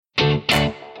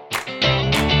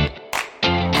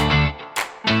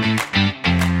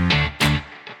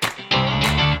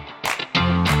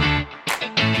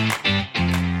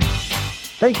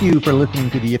Thank you for listening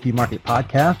to the If You Market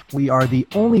podcast. We are the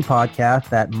only podcast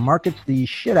that markets the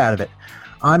shit out of it.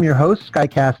 I'm your host, Sky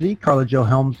Cassidy. Carla Jo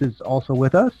Helms is also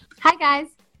with us. Hi, guys.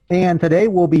 And today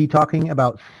we'll be talking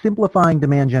about simplifying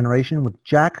demand generation with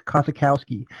Jack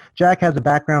Kosakowski. Jack has a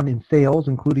background in sales,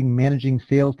 including managing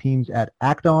sales teams at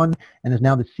Acton, and is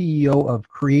now the CEO of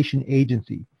Creation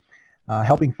Agency,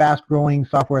 helping fast-growing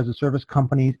software-as-a-service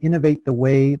companies innovate the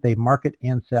way they market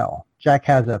and sell. Jack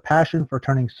has a passion for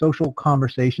turning social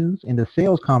conversations into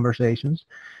sales conversations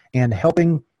and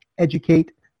helping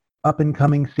educate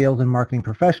up-and-coming sales and marketing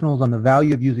professionals on the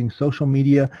value of using social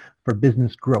media for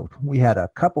business growth. We had a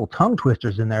couple tongue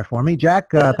twisters in there for me.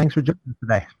 Jack, thanks for joining us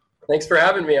today. Thanks for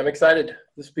having me. I'm excited.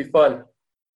 This will be fun.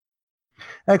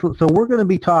 Excellent. So we're going to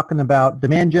be talking about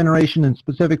demand generation and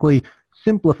specifically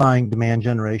simplifying demand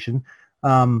generation.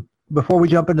 Before we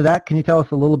jump into that, can you tell us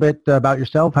a little bit about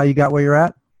yourself, how you got where you're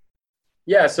at?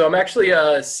 Yeah, so I'm actually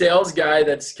a sales guy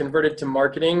that's converted to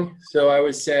marketing. So I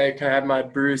would say I kind of had my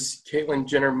Bruce Caitlyn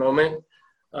Jenner moment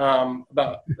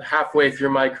about halfway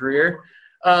through my career.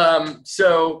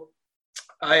 So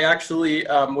I actually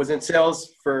was in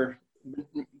sales for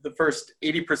the first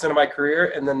 80% of my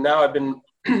career, and then now I've been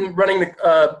running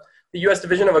the U.S.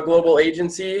 division of a global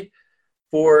agency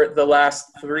for the last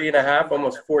 3.5,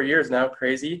 almost 4 years now.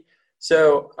 Crazy.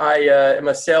 So I am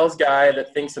a sales guy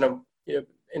that thinks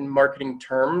in marketing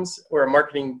terms, or a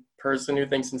marketing person who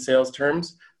thinks in sales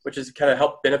terms, which has kind of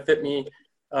helped benefit me,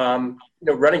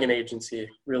 running an agency,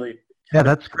 really. Yeah,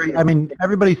 that's great. I mean,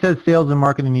 everybody says sales and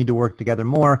marketing need to work together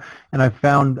more, and I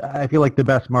feel like the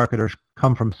best marketers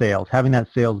come from sales. Having that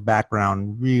sales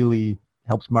background really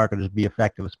helps marketers be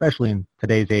effective, especially in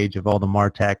today's age of all the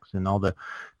MarTechs and all the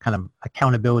kind of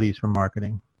accountabilities for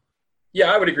marketing.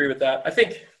 Yeah, I would agree with that. I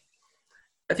think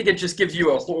it just gives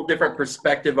you a whole different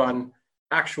perspective on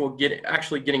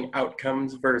actually getting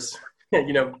outcomes versus,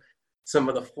 some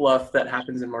of the fluff that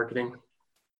happens in marketing.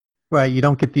 Right. You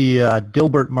don't get the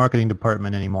Dilbert marketing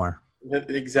department anymore.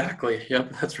 Exactly.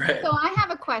 Yep. That's right. So I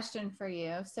have a question for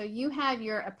you. So you had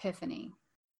your epiphany.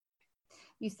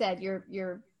 You said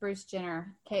your Bruce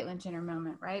Jenner, Caitlyn Jenner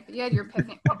moment, right? But you had your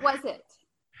epiphany. What was it?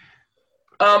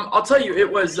 I'll tell you, it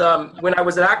was when I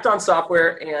was at Acton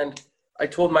Software, and I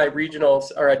told my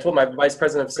vice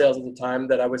president of sales at the time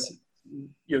that I was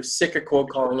sick of cold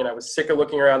calling, and I was sick of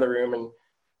looking around the room and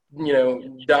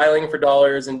dialing for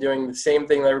dollars and doing the same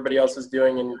thing that everybody else was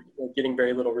doing and getting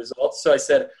very little results. So I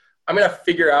said, I'm going to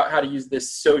figure out how to use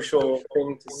this social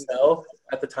thing to sell.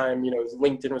 At the time,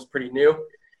 LinkedIn was pretty new.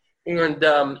 And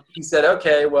he said,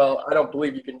 okay, well, I don't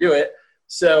believe you can do it.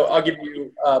 So I'll give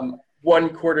you 1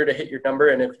 quarter to hit your number.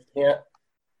 And if you can't,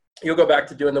 you'll go back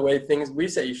to doing the way things we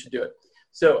say you should do it.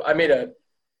 So I made a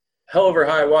hell over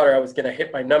high water. I was going to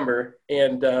hit my number.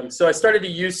 And so I started to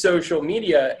use social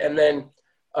media. And then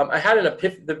I had an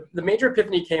epiphany. The major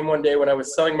epiphany came one day when I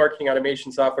was selling marketing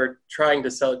automation software, trying to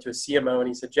sell it to a CMO. And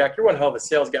he said, Jack, you're one hell of a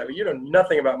sales guy, but you know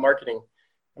nothing about marketing.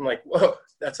 I'm like, whoa,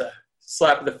 that's a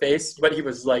slap in the face. But he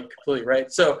was like completely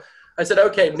right. So I said,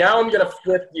 okay, now I'm going to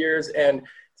flip gears, and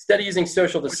instead of using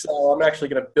social to sell, I'm actually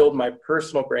going to build my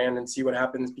personal brand and see what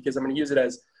happens, because I'm going to use it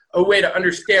as a way to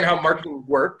understand how marketing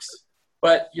works.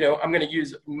 But, I'm going to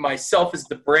use myself as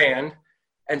the brand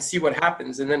and see what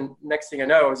happens. And then next thing I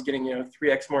know, I was getting,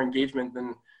 3x more engagement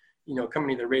than, a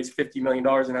company that raised $50 million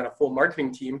and had a full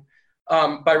marketing team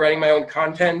by writing my own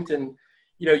content and,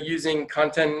 using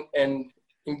content and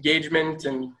engagement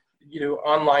and,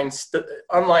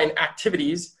 online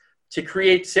activities to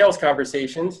create sales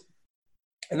conversations.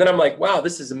 And then I'm like, wow,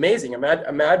 this is amazing.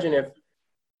 Imagine if,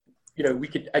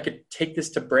 I could take this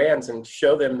to brands and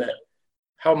show them that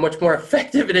how much more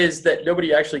effective it is, that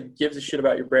nobody actually gives a shit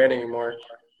about your brand anymore.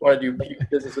 You want to do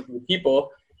business with your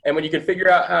people. And when you can figure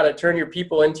out how to turn your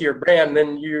people into your brand,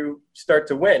 then you start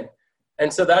to win.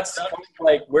 And so that's kind of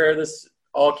like where this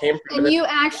all came from. And you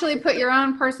actually put your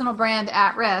own personal brand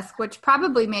at risk, which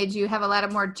probably made you have a lot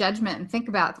of more judgment and think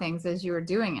about things as you were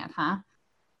doing it, huh?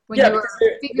 When you were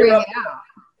figuring it out.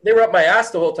 They were up my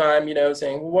ass the whole time,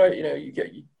 saying, well, what,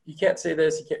 you can't say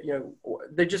this. You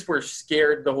can't, they just were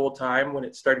scared the whole time when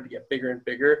it started to get bigger and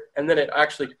bigger. And then it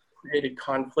actually created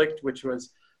conflict, which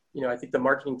was, I think the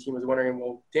marketing team was wondering,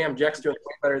 well, damn, Jack's doing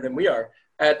better than we are.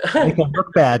 It can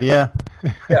look bad, yeah.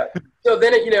 Yeah. So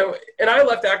then and I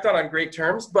left Acton on great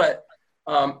terms, but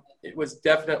it was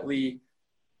definitely,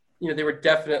 there were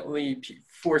definitely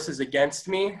forces against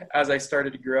me as I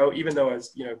started to grow. Even though I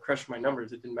was, crushing my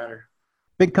numbers, it didn't matter.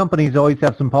 Big companies always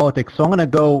have some politics. So I'm going to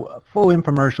go full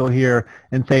infomercial here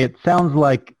and say it sounds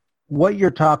like what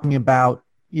you're talking about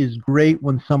is great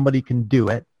when somebody can do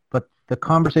it, but the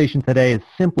conversation today is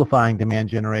simplifying demand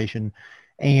generation.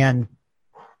 And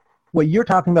what you're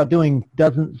talking about doing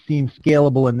doesn't seem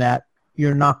scalable in that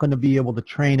you're not going to be able to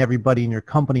train everybody in your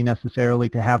company necessarily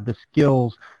to have the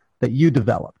skills that you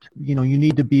developed. You know, you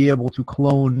need to be able to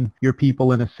clone your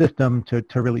people in a system to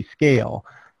really scale.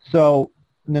 So,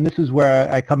 and then this is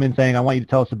where I come in saying, I want you to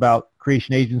tell us about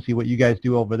Creation Agency, what you guys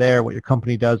do over there, what your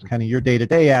company does, kind of your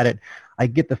day-to-day at it. I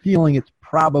get the feeling it's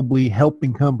probably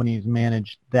helping companies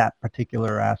manage that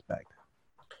particular aspect.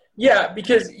 Yeah,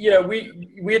 because, you know,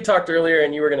 we had talked earlier,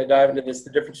 and you were going to dive into this,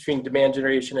 the difference between demand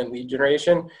generation and lead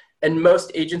generation. And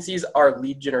most agencies are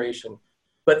lead generation.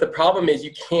 But the problem is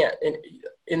you can't,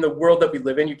 in the world that we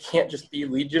live in, you can't just be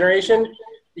lead generation,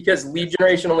 because lead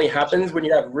generation only happens when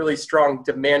you have really strong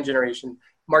demand generation,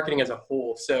 marketing as a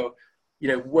whole. So, you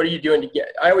know, what are you doing to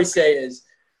get, I always say is,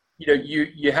 you know,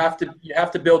 you have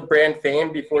to build brand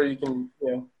fame before you can,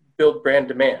 you know, build brand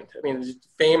demand. I mean,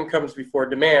 fame comes before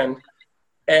demand.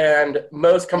 And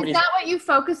most companies. Is that what you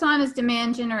focus on, is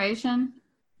demand generation?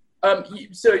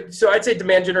 So I'd say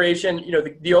demand generation, you know,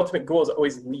 the ultimate goal is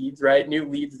always leads, right? New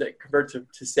leads that convert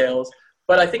to sales.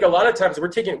 But I think a lot of times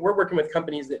we're working with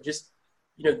companies that just,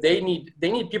 you know, they need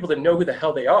people to know who the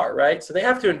hell they are, right? So they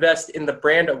have to invest in the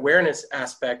brand awareness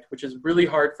aspect, which is really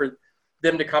hard for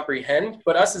them to comprehend.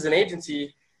 But us as an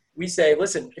agency, we say,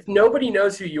 listen, if nobody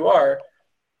knows who you are,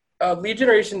 lead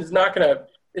generation is not going to,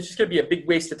 it's just going to be a big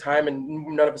waste of time, and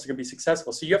none of us are going to be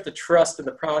successful. So you have to trust in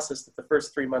the process that the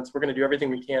first 3 months, we're going to do everything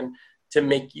we can to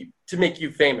make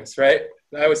you famous, right?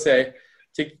 I would say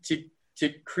to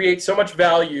create so much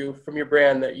value from your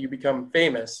brand that you become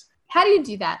famous. How do you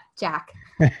do that, Jack?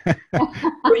 Well,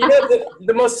 you know,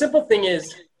 the most simple thing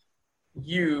is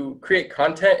you create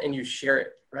content and you share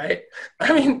it, right?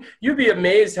 I mean, you'd be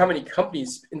amazed how many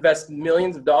companies invest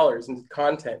millions of dollars in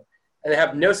content and they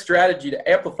have no strategy to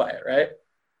amplify it, right?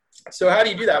 So how do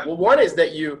you do that? Well, one is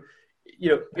that you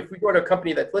know, if we go to a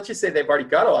company that, let's just say they've already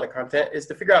got a lot of content, is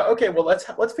to figure out, okay, well, let's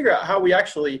figure out how we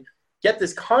actually get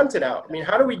this content out. I mean,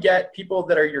 how do we get people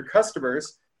that are your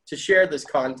customers to share this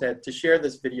content, to share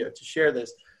this video, to share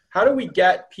this? How do we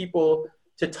get people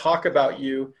to talk about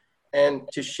you and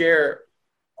to share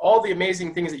all the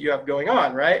amazing things that you have going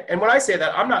on, right? And when I say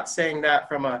that, I'm not saying that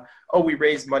from we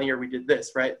raised money or we did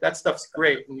this, right? That stuff's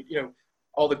great. And, you know,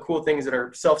 all the cool things that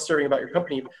are self-serving about your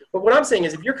company. But what I'm saying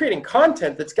is, if you're creating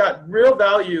content that's got real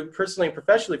value personally and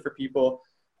professionally for people,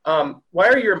 why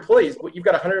are your employees, you've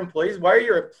got 100 employees, why are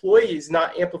your employees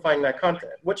not amplifying that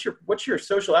content? What's your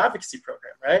social advocacy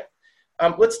program, right?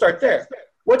 Let's start there.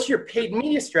 What's your paid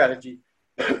media strategy?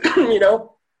 You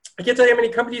know, I can't tell you how many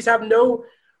companies have no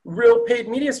real paid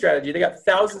media strategy. They got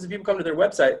thousands of people come to their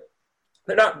website.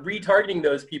 They're not retargeting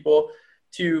those people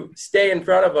to stay in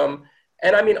front of them.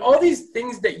 And I mean, all these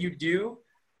things that you do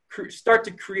start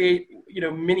to create, you know,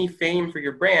 mini fame for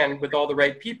your brand with all the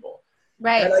right people.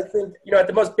 Right. And I think, you know, at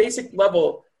the most basic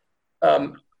level,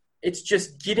 it's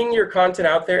just getting your content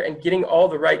out there and getting all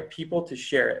the right people to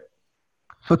share it.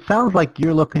 So it sounds like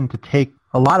you're looking to take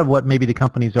a lot of what maybe the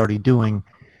company's already doing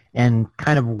and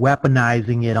kind of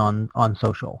weaponizing it on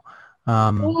social.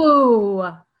 Ooh,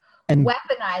 and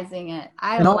weaponizing it.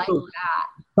 I and like also,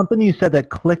 that. Something you said that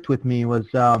clicked with me was,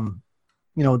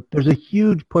 you know, there's a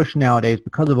huge push nowadays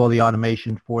because of all the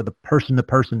automation for the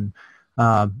person-to-person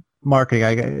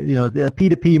marketing. You know, the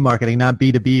P2P marketing, not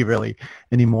B2B really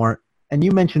anymore. And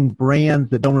you mentioned brands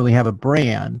that don't really have a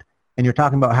brand, and you're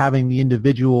talking about having the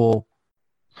individual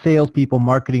salespeople,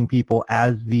 marketing people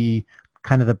as the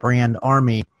kind of the brand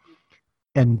army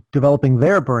and developing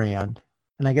their brand.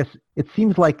 And I guess it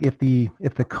seems like if the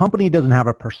company doesn't have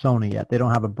a persona yet, they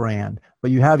don't have a brand,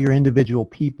 but you have your individual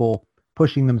people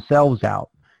pushing themselves out,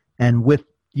 and with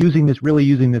using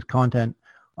this content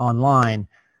online,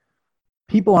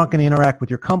 people aren't going to interact with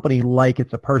your company like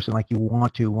it's a person, like you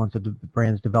want to once the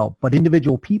brand's developed. But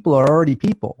individual people are already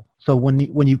people. So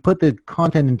when you put the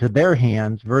content into their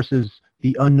hands versus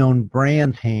the unknown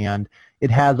brand's hand, it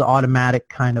has automatic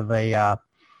kind of a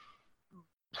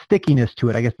stickiness to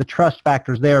it. I guess the trust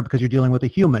factor is there because you're dealing with a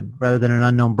human rather than an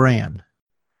unknown brand.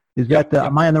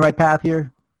 Am I on the right path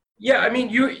here? Yeah, I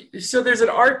mean, so there's an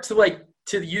art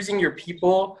to using your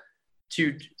people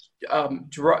to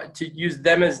use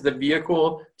them as the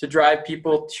vehicle to drive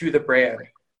people to the brand.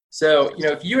 So, you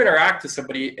know, if you interact with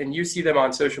somebody and you see them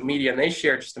on social media and they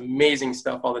share just amazing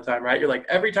stuff all the time, right? You're like,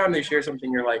 every time they share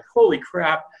something, you're like, holy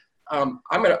crap.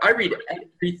 I read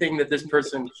everything that this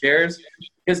person shares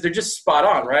because they're just spot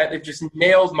on, right? They've just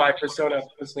nailed my persona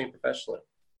personally and professionally.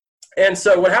 And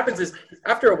so what happens is,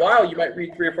 after a while, you might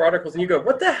read 3 or 4 articles and you go,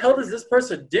 what the hell does this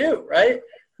person do, right?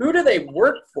 Who do they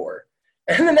work for?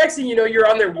 And the next thing you know, you're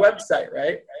on their website,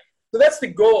 right? So that's the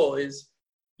goal is,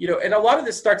 and a lot of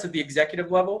this starts at the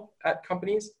executive level at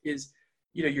companies is,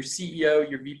 your CEO,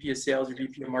 your VP of sales, your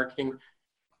VP of marketing.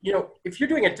 If you're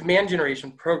doing a demand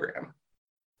generation program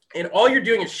and all you're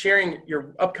doing is sharing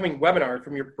your upcoming webinar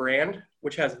from your brand,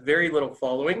 which has very little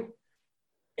following,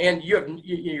 and you have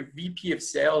your VP of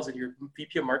sales and your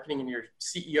VP of marketing and your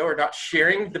CEO are not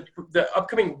sharing the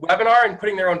upcoming webinar and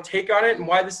putting their own take on it and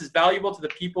why this is valuable to the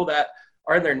people that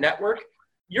are in their network,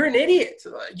 you're an idiot.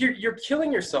 You're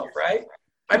killing yourself, right?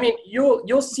 I mean,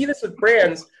 you'll see this with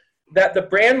brands that the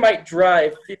brand might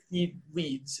drive 50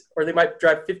 leads or they might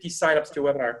drive 50 signups to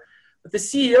a webinar, but the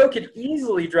CEO could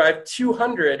easily drive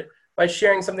 200 by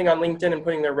sharing something on LinkedIn and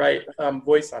putting their right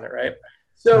voice on it, right?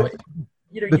 So,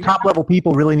 the top level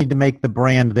people really need to make the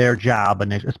brand their job,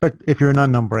 and especially if you're an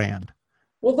unknown brand.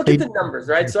 Well, look at the numbers,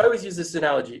 right? So I always use this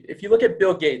analogy. If you look at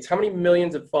Bill Gates, how many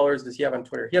millions of followers does he have on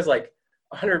Twitter? He has like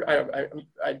 100. I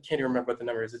can't even remember what the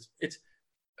number is. It's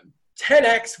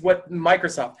 10x what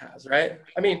Microsoft has, right?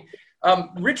 I mean,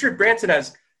 Richard Branson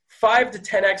has 5 to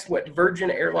 10x what Virgin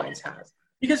Airlines has,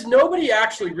 because nobody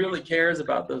actually really cares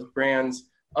about those brands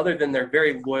other than their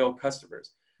very loyal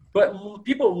customers. But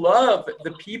people love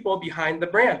the people behind the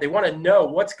brand. They want to know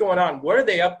what's going on. What are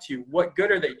they up to? What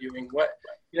good are they doing?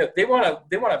 They want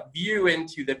to view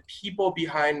into the people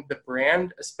behind the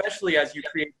brand, especially as you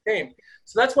create fame.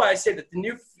 So that's why I say that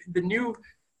the new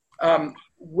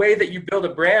way that you build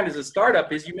a brand as a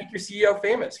startup is you make your CEO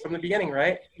famous from the beginning,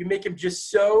 right? You make him just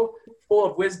so full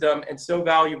of wisdom and so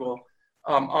valuable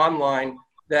online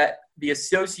that the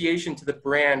association to the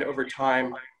brand over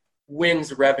time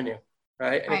wins revenue.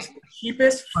 Right? And it's the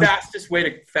cheapest, fastest way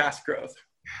to fast growth.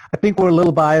 I think we're a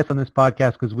little biased on this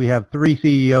podcast because we have 3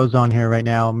 CEOs on here right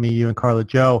now, me, you, and Carla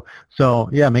Joe.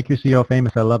 So, yeah, make your CEO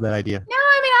famous. I love that idea. No,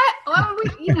 I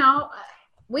mean,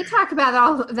 we talk about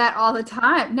that all the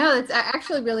time. No, it's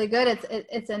actually really good.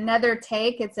 It's another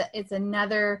take. It's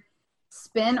another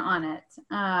spin on it.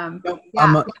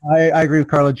 Yeah. I agree with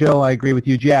Carla Joe. I agree with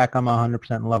you, Jack. I'm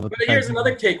 100% in love with it. But here's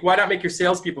another take. Why not make your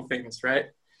salespeople famous, right?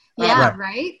 Yeah,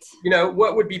 right.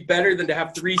 What would be better than to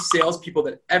have 3 salespeople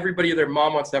that everybody and their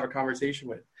mom wants to have a conversation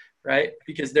with, right?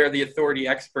 Because they're the authority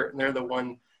expert and they're the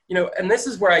one, and this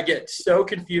is where I get so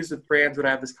confused with brands when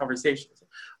I have this conversation.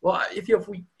 Well, if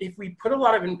we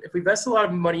invest a lot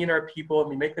of money in our people and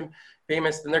we make them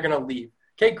famous, then they're going to leave.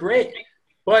 Okay, great.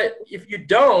 But if you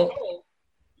don't,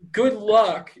 good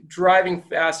luck driving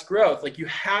fast growth. Like, you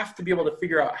have to be able to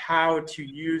figure out how to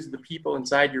use the people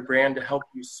inside your brand to help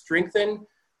you strengthen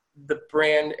the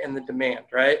brand and the demand,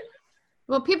 right?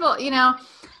 Well, people,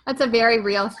 that's a very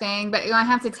real thing, but I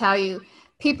have to tell you,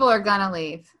 people are going to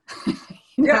leave.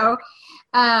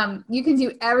 You can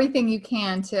do everything you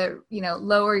can to,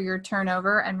 lower your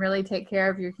turnover and really take care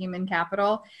of your human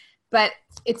capital, but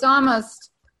it's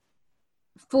almost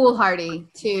foolhardy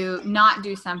to not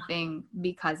do something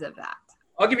because of that.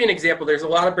 I'll give you an example. There's a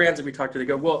lot of brands that we talk to, they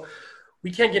go, well,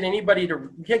 we can't get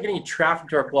any traffic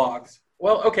to our blogs.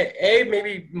 Well, okay,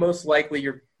 maybe most likely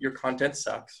your content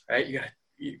sucks, right?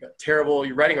 You got terrible,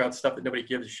 you're writing about stuff that nobody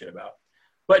gives a shit about.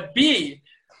 But B,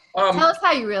 tell us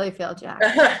how you really feel, Jack.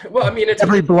 Well, I mean,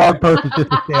 every blog post is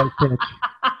just a sales pitch.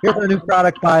 Here's a new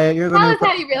product, buy it. Tell us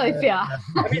how you really feel.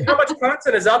 I mean, how much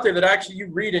content is out there that actually you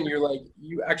read and you're like,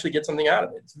 you actually get something out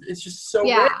of it? It's just so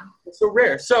rare. It's so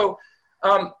rare. So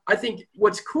I think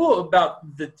what's cool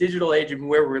about the digital age and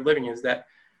where we're living is that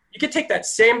you could take that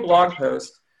same blog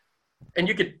post and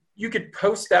you could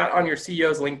post that on your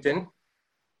CEO's LinkedIn,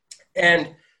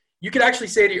 and you could actually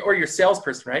say to your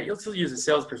salesperson, right? You'll still use a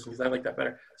salesperson because I like that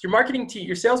better. So your marketing team,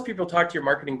 your salespeople talk to your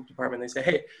marketing department. They say,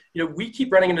 hey, we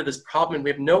keep running into this problem and we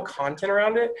have no content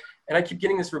around it, and I keep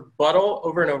getting this rebuttal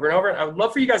over and over and over. And I would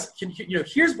love for you guys,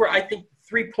 here's where I think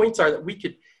 3 points are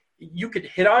that you could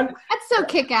hit on. That's so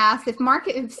kick-ass.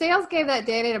 If sales gave that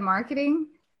data to marketing,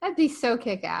 that'd be so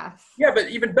kick-ass. Yeah, but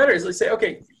even better is, let's say,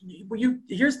 okay,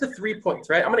 here's the 3 points,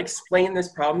 right? I'm going to explain this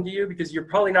problem to you because you're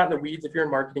probably not in the weeds if you're in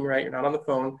marketing, right? You're not on the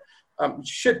phone. You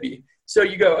should be. So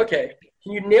you go, okay,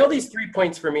 can you nail these 3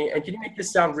 points for me? And can you make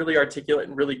this sound really articulate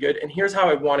and really good? And here's how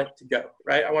I want it to go,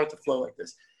 right? I want it to flow like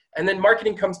this. And then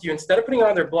marketing comes to you. Instead of putting it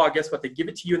on their blog, guess what? They give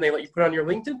it to you and they let you put it on your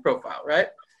LinkedIn profile, right?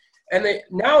 And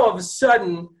now all of a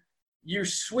sudden, you're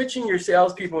switching your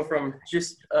salespeople from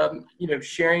just,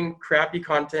 sharing crappy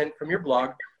content from your blog.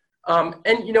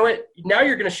 And you know what? Now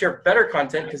you're going to share better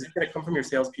content because it's going to come from your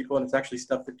salespeople and it's actually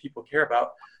stuff that people care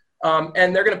about.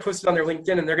 And they're going to post it on their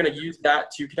LinkedIn and they're going to use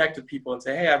that to connect with people and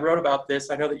say, hey, I wrote about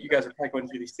this. I know that you guys are probably going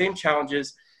through these same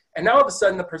challenges. And now all of a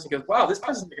sudden the person goes, wow, this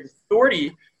person's an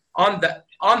authority on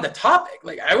the topic.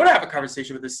 Like, I want to have a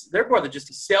conversation with this. They're more than just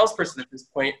a salesperson at this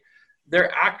point.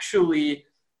 They're actually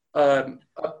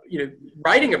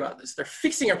writing about this. They're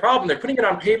fixing a problem. They're putting it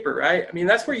on paper, right? I mean,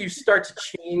 that's where you start to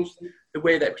change the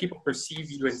way that people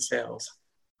perceive you in sales.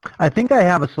 I think I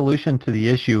have a solution to the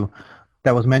issue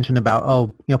that was mentioned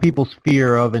about, people's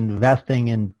fear of investing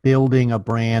in building a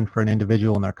brand for an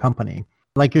individual in their company.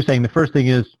 Like you're saying, the first thing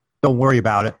is don't worry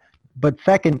about it. But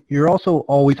second, you're also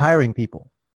always hiring people.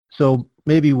 So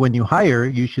maybe when you hire,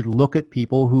 you should look at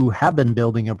people who have been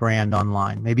building a brand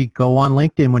online. Maybe go on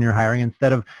LinkedIn when you're hiring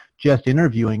instead of just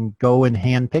interviewing. Go and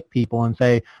handpick people and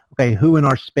say, okay, who in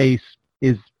our space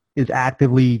is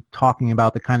actively talking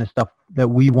about the kind of stuff that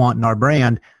we want in our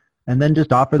brand, and then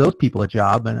just offer those people a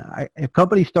job. And if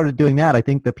companies started doing that, I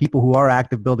think the people who are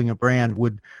active building a brand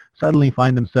would suddenly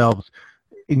find themselves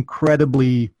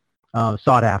incredibly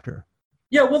sought after.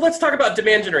 Yeah, well, let's talk about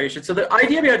demand generation. So the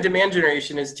idea behind demand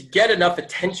generation is to get enough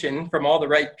attention from all the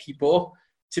right people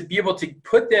to be able to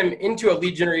put them into a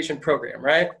lead generation program,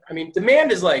 right? I mean,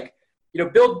 demand is like,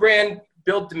 build brand,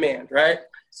 build demand, right?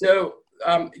 So,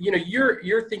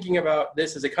 you're thinking about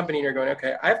this as a company and you're going,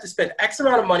 okay, I have to spend X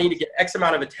amount of money to get X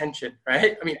amount of attention,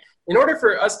 right? I mean, in order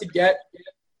for us to get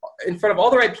in front of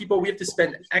all the right people, we have to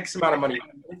spend X amount of money.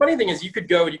 The funny thing is you could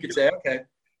go and you could say, okay,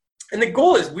 and the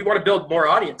goal is we want to build more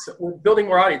audience. We're building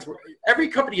more audience. Every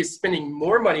company is spending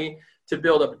more money to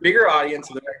build a bigger audience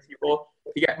of the right people,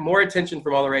 to get more attention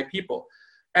from all the right people.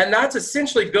 And that's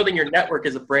essentially building your network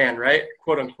as a brand, right?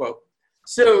 Quote unquote.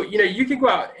 So, you can go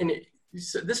out and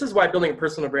this is why building a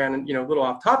personal brand, and, a little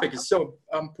off topic, is so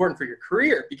important for your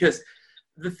career, because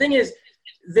the thing is,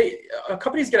 a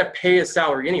company's going to pay a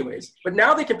salary anyways, but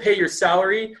now they can pay your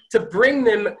salary to bring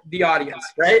them the audience,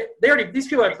 right? These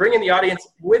people are bringing the audience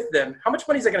with them. How much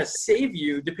money is that going to save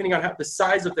you depending on the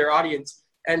size of their audience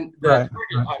and the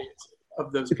target audience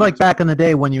of those people? Like back in the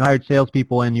day when you hired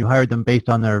salespeople and you hired them based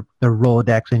on their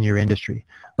Rolodex in your industry.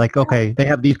 Like, okay, they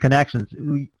have these connections.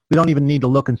 We don't even need to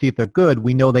look and see if they're good.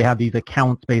 We know they have these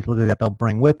accounts basically that they'll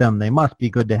bring with them. They must be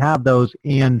good to have those,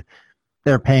 and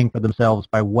they're paying for themselves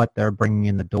by what they're bringing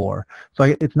in the door. So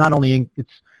it's not only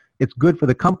it's good for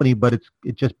the company, but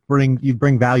you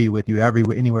bring value with you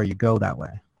anywhere you go that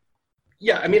way.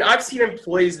 Yeah, I mean, I've seen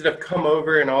employees that have come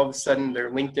over and all of a sudden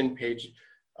their LinkedIn page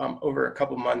over a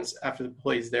couple months after the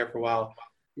employee's there for a while,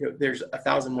 there's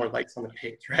 1,000 more likes on the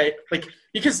page, right? Like,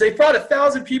 because they brought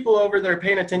 1,000 people over that are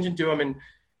paying attention to them, and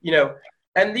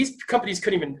and these companies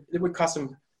it would cost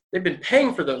them. They've been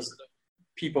paying for those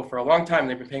people for a long time.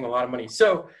 They've been paying a lot of money.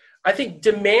 So I think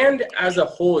demand as a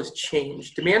whole has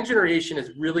changed. Demand generation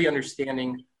is really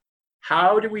understanding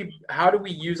how do we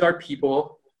use our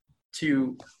people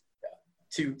to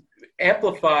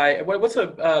amplify.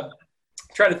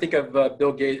 Try to think of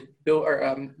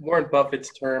Warren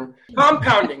Buffett's term,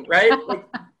 compounding, right?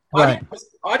 Like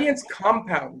audience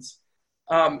compounds.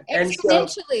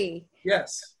 Exponentially.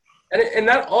 Yes. And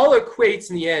that all equates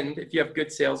in the end, if you have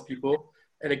good salespeople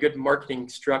and a good marketing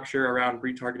structure around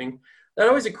retargeting, that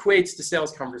always equates to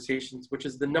sales conversations, which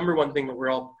is the number one thing that we're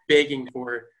all begging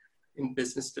for in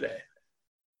business today.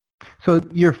 So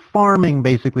you're farming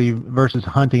basically versus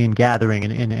hunting and gathering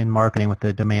in marketing with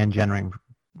the demand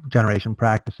generation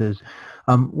practices.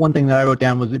 One thing that I wrote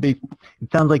down was it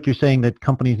sounds like you're saying that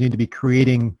companies need to be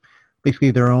creating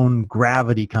basically their own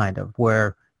gravity, kind of,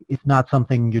 where it's not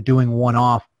something you're doing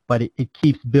one-off, but it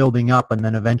keeps building up, and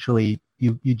then eventually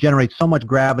you generate so much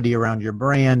gravity around your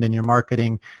brand and your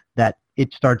marketing that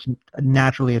it starts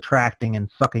naturally attracting and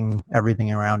sucking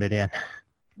everything around it in.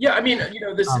 Yeah, I mean,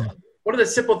 one of the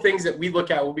simple things that we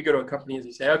look at when we go to a company is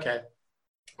we say, okay,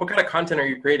 what kind of content are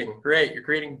you creating? Great, you're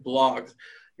creating blogs.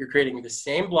 You're creating the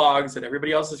same blogs that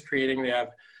everybody else is creating. They have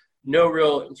no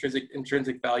real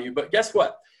intrinsic value. But guess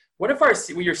what? What if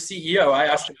your CEO, I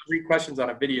asked him 3 questions on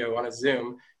a video on a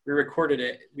Zoom. We recorded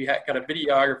it. We got a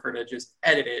videographer to just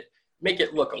edit it, make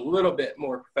it look a little bit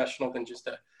more professional than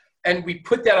and we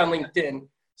put that on LinkedIn.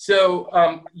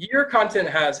 So your content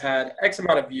has had X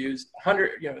amount of views,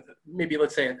 100, maybe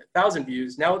let's say 1,000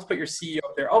 views. Now let's put your CEO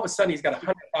up there. All of a sudden he's got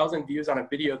 100,000 views on a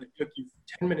video that took you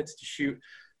 10 minutes to shoot,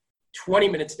 20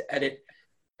 minutes to edit,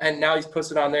 and now he's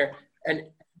posted on there. And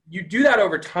you do that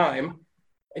over time,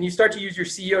 and you start to use your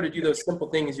CEO to do those simple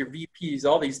things, your VPs,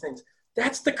 all these things.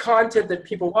 That's the content that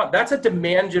people want. That's a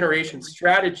demand generation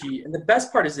strategy. And the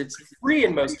best part is it's free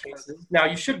in most cases. Now,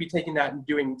 you should be taking that and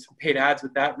doing some paid ads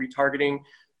with that, retargeting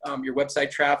your website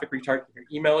traffic, retargeting your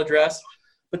email address.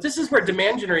 But this is where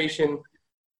demand generation,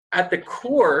 at the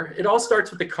core, it all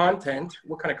starts with the content.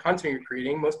 What kind of content you're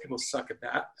creating? Most people suck at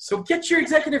that. So get your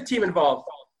executive team involved.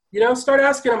 Start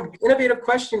asking them innovative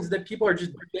questions that people are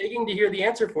just begging to hear the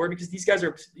answer for, because these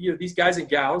guys and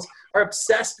gals are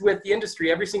obsessed with the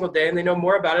industry every single day, and they know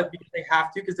more about it because they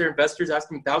have to, because their investors ask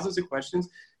them thousands of questions,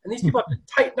 and these people have to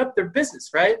tighten up their business,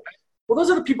 right? Well, those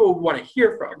are the people we want to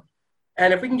hear from.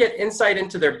 And if we can get insight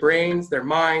into their brains, their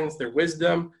minds, their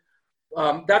wisdom,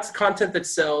 that's content that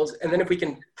sells. And then if we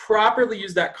can properly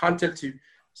use that content to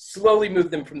slowly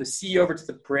move them from the CEO over to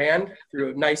the brand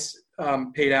through a nice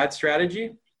paid ad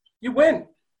strategy, you win.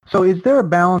 So is there a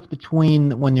balance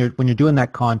between when you're doing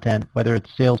that content, whether it's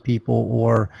salespeople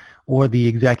or the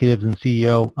executives and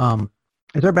CEO,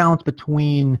 is there a balance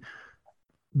between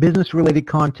business related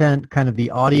content, kind of the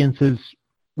audience's,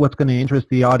 what's going to interest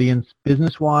the audience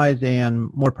business-wise,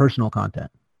 and more personal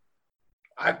content?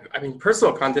 I mean,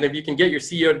 personal content, if you can get your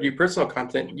CEO to do personal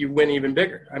content, you win even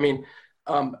bigger. I mean,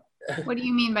 what do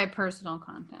you mean by personal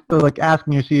content? So like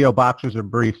asking your CEO boxers or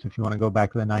briefs, if you want to go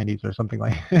back to the 90s or something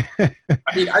like that.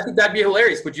 I mean, I think that'd be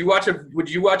hilarious. Would you watch a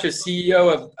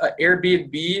CEO of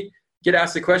Airbnb get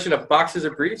asked the question of boxers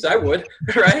or briefs? I would,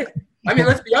 right? I mean,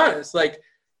 let's be honest. Like,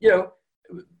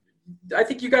 I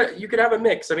think you could have a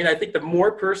mix. I mean, I think the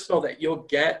more personal that you'll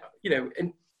get,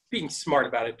 and being smart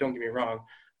about it, don't get me wrong,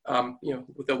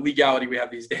 with the legality we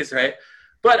have these days, right?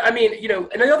 But I mean,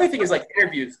 and the other thing is like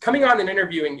interviews, coming on and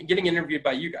interviewing and getting interviewed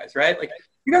by you guys, right? Like,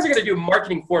 you guys are going to do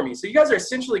marketing for me. So you guys are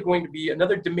essentially going to be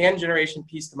another demand generation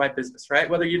piece to my business, right?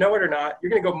 Whether you know it or not, I'm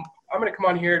going to come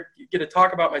on here, get to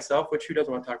talk about myself, which who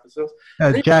doesn't want to talk about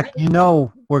themselves? Jack,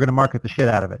 we're going to market the shit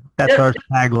out of it. That's our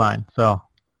tagline. So.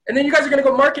 And then you guys are going to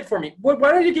go market for me. Why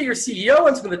don't you get your CEO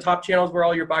on some of the top channels where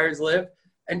all your buyers live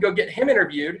and go get him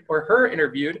interviewed or her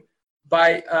interviewed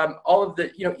by all of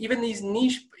the, even these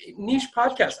niche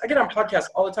podcasts. I get on podcasts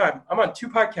all the time. I'm on 2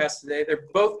 podcasts today. They're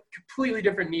both completely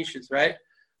different niches, right?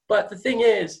 But the thing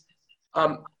is,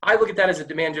 I look at that as a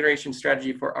demand generation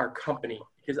strategy for our company,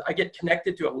 because I get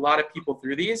connected to a lot of people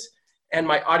through these, and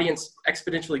my audience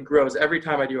exponentially grows every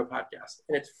time I do a podcast,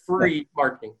 and it's free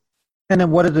marketing. And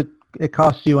then what does it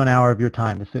costs you an hour of your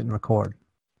time to sit and record?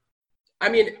 I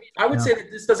mean, I would say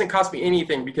that this doesn't cost me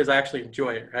anything because I actually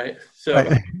enjoy it, right? So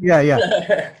yeah.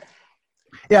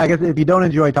 Yeah, I guess if you don't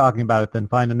enjoy talking about it, then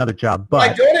find another job. But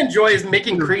what I don't enjoy is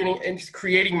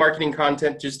creating marketing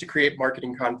content just to create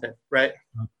marketing content, right?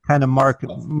 Kind of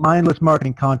mindless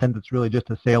marketing content that's really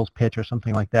just a sales pitch or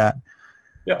something like that.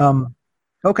 Yeah.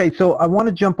 Okay, so I want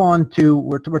to jump on to,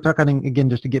 we're talking again,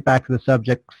 just to get back to the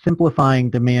subject,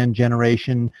 simplifying demand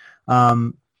generation.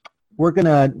 We're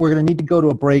gonna need to go to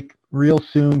a break real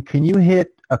soon. Can you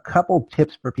hit a couple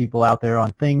tips for people out there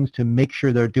on things to make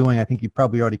sure they're doing? I think you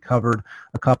probably already covered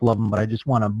a couple of them, but I just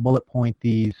want to bullet point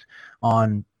these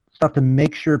on stuff to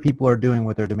make sure people are doing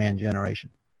with their demand generation.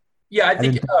 Yeah, I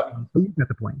think you got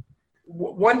the point.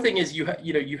 One thing is you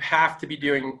have to be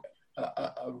doing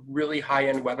a really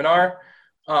high-end webinar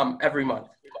every month.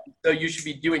 So you should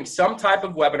be doing some type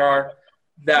of webinar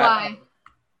that. Why?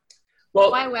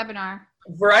 Well, why webinar?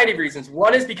 A variety of reasons.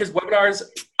 One is because webinars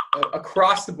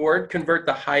across the board convert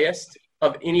the highest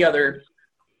of any other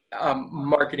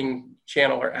marketing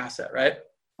channel or asset, right?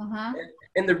 Uh-huh.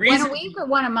 And the reason, one a week or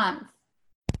one a month?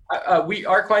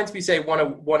 Our clients, we say one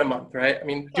a month, right? I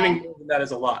mean, doing more than that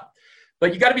is a lot.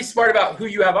 But you got to be smart about who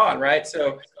you have on, right?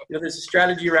 So there's a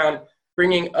strategy around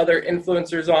bringing other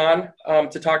influencers on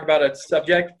to talk about a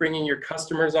subject, bringing your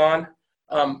customers on,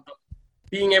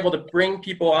 being able to bring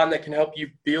people on that can help you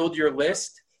build your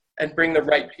list and bring the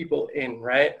right people in,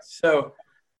 right? So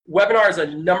webinar is a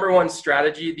 #1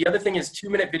 strategy. The other thing is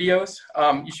 2-minute videos.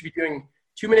 You should be doing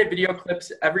 2-minute video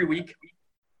clips every week.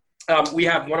 We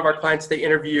have one of our clients, they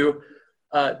interview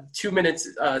 2 minutes.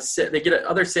 They get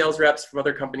other sales reps from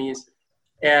other companies,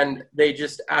 and they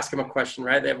just ask them a question,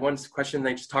 right? They have one question,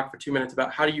 they just talk for 2 minutes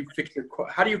about how do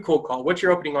you cold call? What's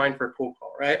your opening line for a cold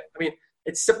call, right? I mean,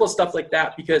 it's simple stuff like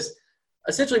that, because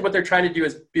essentially what they're trying to do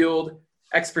is build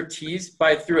expertise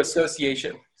through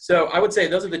association. So I would say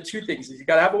those are the 2 things. You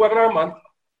got to have a webinar a month.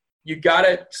 You got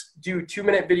to do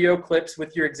 2-minute video clips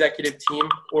with your executive team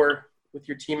or with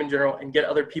your team in general, and get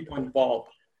other people involved.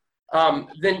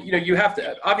 Then, you have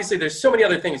to, obviously there's so many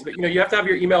other things, but you have to have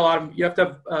your email on, you have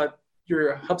to have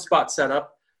your HubSpot set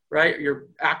up, right? Your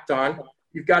Acton.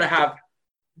 You've got to have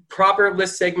proper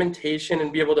list segmentation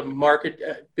and be able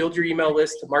to build your email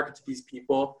list to market to these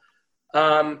people.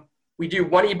 We do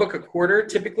 1 ebook a quarter,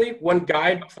 typically 1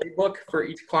 guide playbook for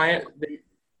each client. They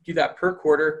do that per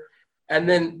quarter. And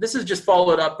then this is just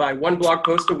followed up by 1 blog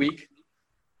post a week.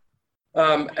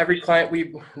 Every client,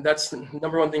 that's the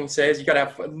 #1 thing to say is you got to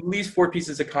have at least 4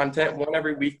 pieces of content, 1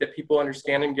 every week that people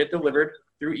understand and get delivered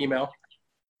through email.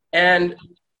 And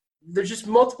there's just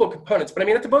multiple components. But I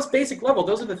mean, at the most basic level,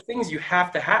 those are the things you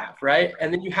have to have, right?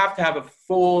 And then you have to have a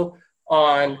full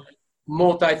on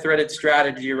multi-threaded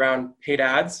strategy around paid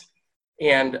ads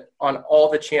and on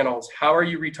all the channels. How are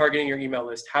you retargeting your email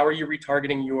list? How are you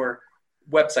retargeting your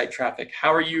website traffic?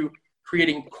 How are you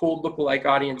creating cold lookalike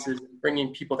audiences and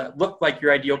bringing people that look like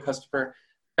your ideal customer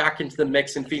back into the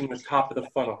mix and feeding the top of the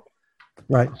funnel?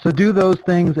 Right. So do those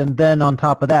things, and then on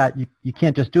top of that, you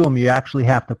can't just do them. You actually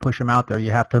have to push them out there.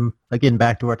 You have to, again,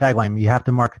 back to our tagline, you have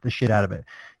to market the shit out of it.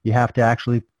 You have to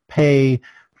actually pay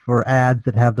for ads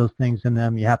that have those things in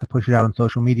them. You have to push it out on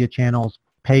social media channels,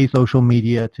 pay social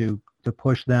media to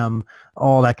push them,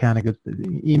 all that kind of good stuff.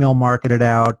 Email market it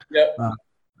out. Yep.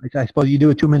 I suppose you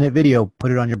do a 2-minute video,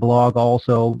 put it on your blog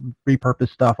also, repurpose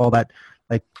stuff, all that,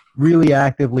 like really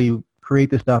actively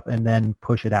create the stuff and then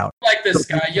push it out. Like this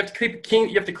guy, you have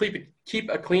to keep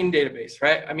a clean database,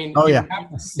 right? I mean, you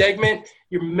have to segment,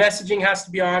 your messaging has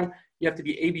to be on, you have to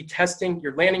be A/B testing,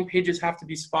 your landing pages have to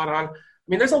be spot on. I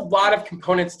mean, there's a lot of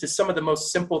components to some of the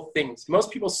most simple things.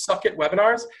 Most people suck at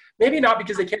webinars, maybe not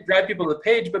because they can't drive people to the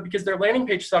page, but because their landing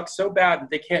page sucks so bad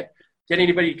that they can't get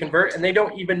anybody to convert, and they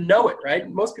don't even know it, right?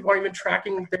 Most people aren't even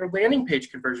tracking their landing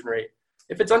page conversion rate.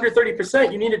 If it's under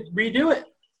 30%, you need to redo it.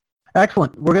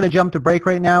 Excellent. We're going to jump to break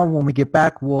right now. When we get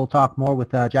back, we'll talk more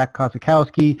with Jack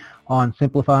Kozakowski on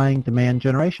simplifying demand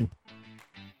generation.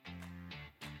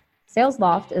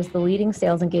 SalesLoft is the leading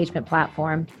sales engagement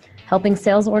platform, helping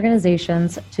sales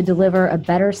organizations to deliver a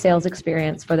better sales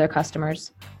experience for their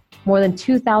customers. More than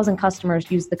 2,000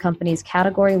 customers use the company's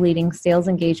category-leading sales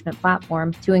engagement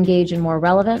platform to engage in more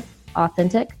relevant,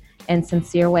 authentic, and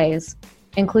sincere ways,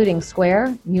 including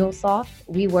Square, MuleSoft,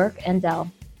 WeWork, and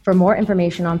Dell. For more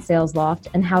information on SalesLoft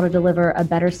and how to deliver a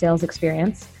better sales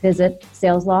experience, visit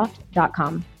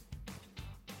salesloft.com.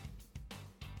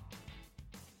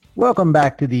 Welcome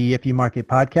back to the If You Market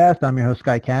podcast. I'm your host,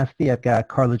 Guy Cassidy. I've got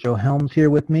Carla Jo Helms here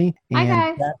with me.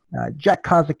 Hi, and Jack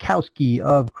Kozakowski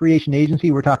of Creation Agency.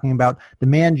 We're talking about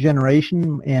demand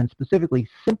generation and specifically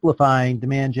simplifying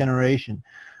demand generation.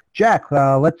 Jack,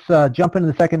 let's jump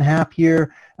into the second half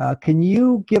here. Can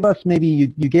you give us you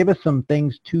gave us some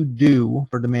things to do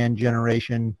for demand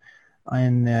generation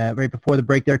and right before the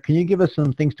break there. Can you give us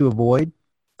some things to avoid?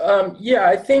 Yeah,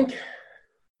 I think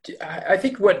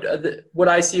what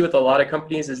I see with a lot of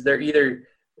companies is they're either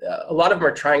a lot of them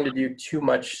are trying to do too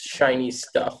much shiny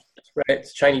stuff, right?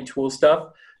 Shiny tool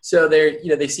stuff. So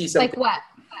they see something like what?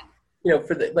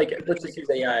 For let's just use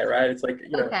AI, right? It's like,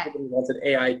 everybody wants an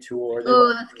AI tool.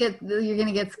 Or you're going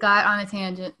to get Scott on a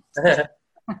tangent.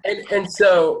 and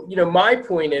so, my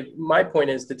point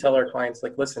is to tell our clients,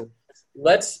 like, listen,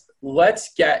 let's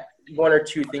get one or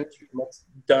two things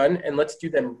done and let's do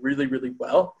them really, really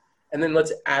well. And then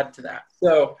let's add to that.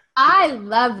 So I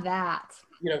love that.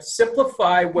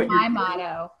 Simplify what my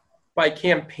motto by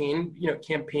campaign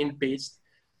based,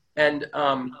 and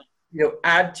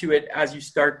add to it as you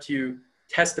start to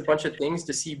test a bunch of things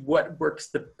to see what works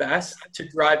the best to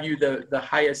drive you the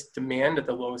highest demand at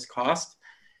the lowest cost.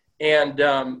 And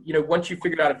once you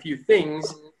figured out a few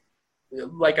things,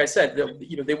 like I said,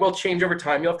 they will change over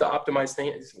time. You'll have to optimize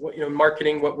things.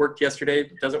 Marketing, what worked yesterday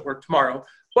doesn't work tomorrow.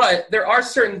 But there are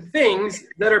certain things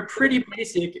that are pretty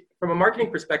basic from a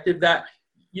marketing perspective that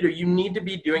you need to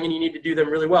be doing, and you need to do them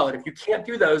really well. And if you can't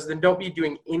do those, then don't be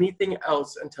doing anything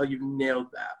else until you've nailed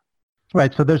that.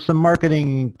 Right. So there's some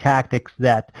marketing tactics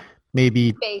that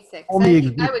maybe basics. only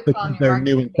exist because they're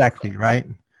new and sexy, right?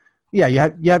 Yeah,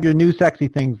 you have your new sexy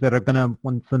things that are gonna,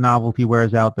 once the novelty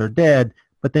wears out, they're dead.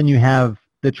 But then you have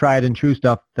the tried and true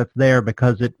stuff that's there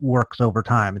because it works over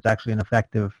time. It's actually an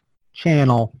effective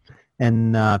channel,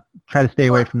 and try to stay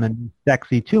away from the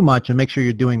sexy too much and make sure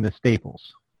you're doing the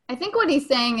staples. I think what he's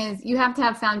saying is you have to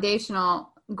have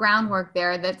foundational groundwork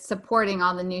there that's supporting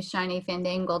all the new shiny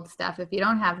fandangled stuff. If you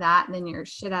don't have that, then you're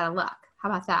shit out of luck. How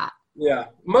about that? Yeah,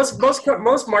 most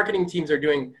marketing teams are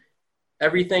doing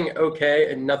everything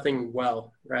okay and nothing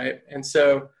well, right? And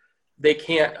so they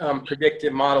can't predict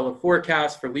a model of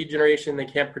forecast for lead generation. They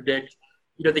can't predict,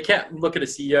 they can't look at a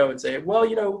CEO and say,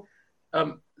 well,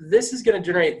 this is going to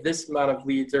generate this amount of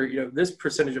leads, or this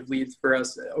percentage of leads for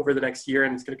us over the next year,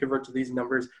 and it's going to convert to these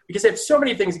numbers, because they have so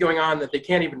many things going on that they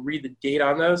can't even read the data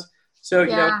on those. So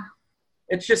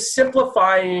it's just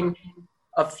simplifying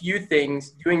a few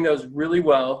things, doing those really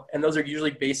well, and those are usually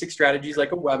basic strategies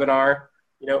like a webinar,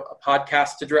 a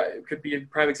podcast to drive, could be a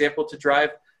prime example to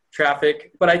drive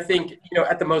traffic. But I think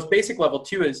at the most basic level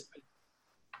too is,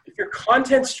 if your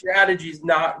content strategy is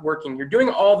not working, you're doing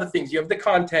all the things, you have the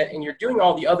content and you're doing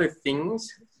all the other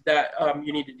things that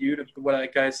you need to do to, what I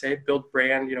guys say, build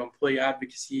brand, employee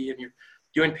advocacy, and you're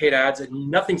doing paid ads and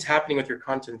nothing's happening with your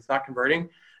content, it's not converting,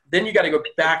 then you got to go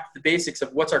back to the basics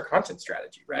of what's our content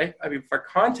strategy, right? I mean, if our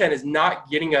content is not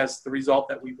getting us the result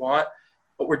that we want,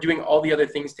 but we're doing all the other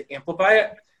things to amplify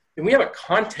it, then we have a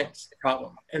content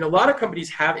problem. And a lot of companies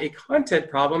have a content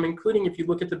problem, including if you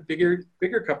look at the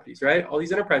bigger companies, right? All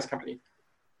these enterprise companies.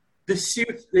 The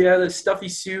suit, the stuffy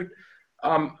suit,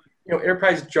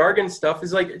 enterprise jargon stuff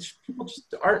is like, people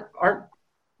just aren't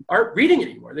reading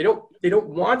anymore. They don't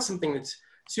want something that's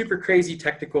super crazy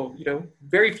technical.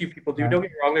 Very few people do. Don't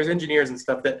get me wrong. There's engineers and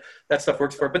stuff that stuff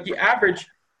works for. But the average,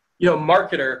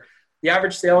 marketer, the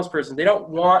average salesperson, they don't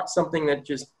want something that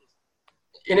just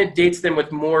inundates them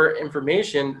with more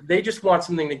information. They just want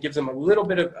something that gives them a little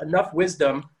bit of enough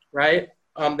wisdom, right?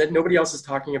 That nobody else is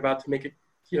talking about to make it,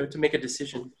 to make a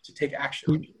decision, to take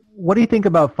action. What do you think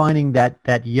about finding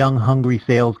that young, hungry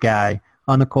sales guy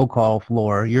on the cold call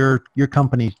floor? Your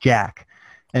company's Jack,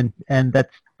 and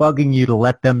that's bugging you to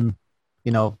let them,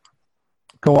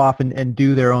 go off and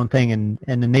do their own thing, and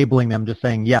enabling them, just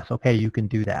saying, yes, okay, you can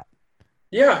do that.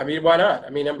 Yeah, I mean, why not? I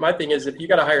mean, my thing is, if you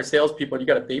got to hire salespeople, you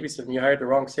got to babysit them. You hired the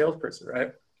wrong salesperson,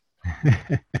 right?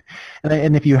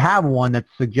 And if you have one that's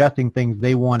suggesting things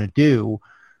they want to do,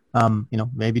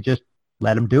 maybe just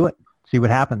let them do it. See what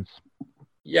happens.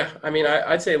 Yeah, I mean,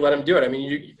 I'd say let them do it. I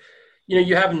mean,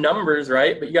 you have numbers,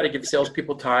 right? But you got to give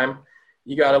salespeople time.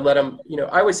 You got to let them.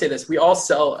 I always say this: we all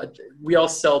sell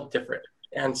different,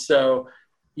 and so.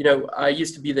 I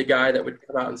used to be the guy that would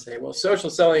come out and say, well,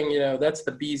 social selling, that's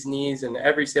the bee's knees and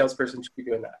every salesperson should be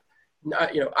doing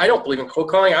that. I don't believe in cold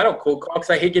calling. I don't cold call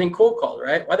because I hate getting cold called,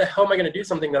 right? Why the hell am I going to do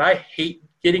something that I hate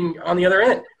getting on the other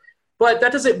end? But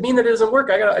that doesn't mean that it doesn't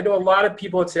work. I know a lot of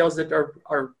people in sales that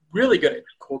are really good at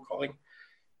cold calling,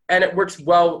 and it works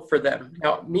well for them.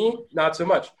 Now, me, not so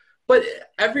much. But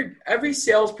every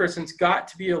salesperson's got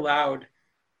to be allowed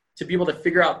to be able to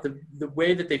figure out the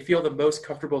way that they feel the most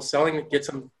comfortable selling that gets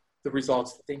them the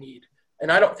results that they need.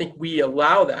 And I don't think we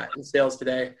allow that in sales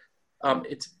today.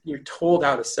 You're told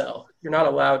how to sell. You're not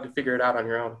allowed to figure it out on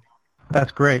your own.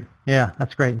 That's great. Yeah,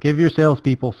 that's great. Give your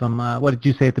salespeople some, what did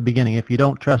you say at the beginning? If you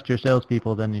don't trust your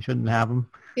salespeople, then you shouldn't have them.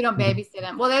 You don't babysit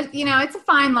them. Well, there's, it's a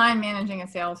fine line managing a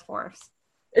sales force.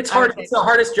 It's hard. It's the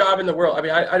hardest job in the world. I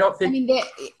mean, I don't think.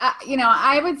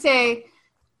 I would say,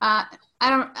 I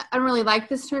don't really like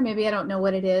this term. Maybe I don't know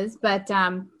what it is, but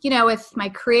with my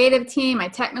creative team, my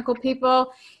technical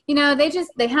people,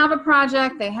 they have a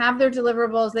project, they have their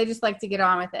deliverables, they just like to get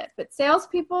on with it. But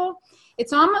salespeople,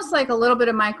 it's almost like a little bit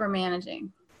of micromanaging.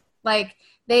 Like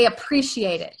they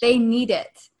appreciate it, they need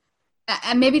it,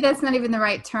 and maybe that's not even the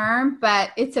right term,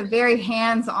 but it's a very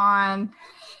hands-on.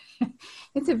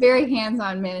 It's a very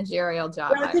hands-on managerial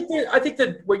job. Yeah, I think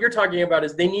that what you're talking about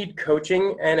is they need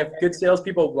coaching, and if good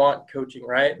salespeople want coaching,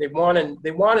 right? They want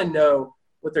to know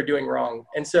what they're doing wrong,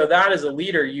 and so that as a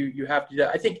leader, you have to do that.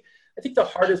 I think the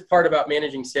hardest part about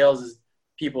managing sales is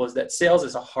that sales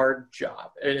is a hard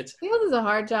job. Sales is a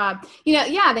hard job.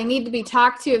 They need to be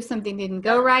talked to if something didn't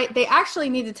go right. They actually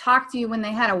need to talk to you when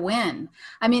they had a win.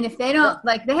 I mean, if they don't,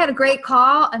 like they had a great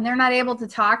call and they're not able to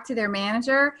talk to their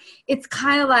manager, it's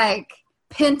kind of like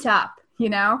pent up,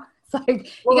 it's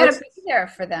like you got to be there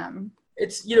for them.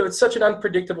 It's such an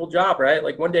unpredictable job, right?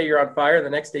 Like one day you're on fire,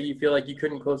 the next day you feel like you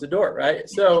couldn't close the door, right?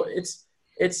 So it's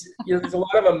there's a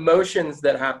lot of emotions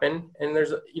that happen, and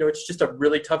there's it's just a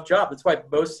really tough job. That's why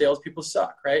most salespeople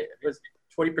suck, right? It was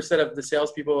 20% of the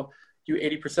salespeople do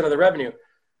 80% of the revenue,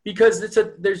 because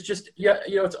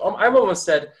I've almost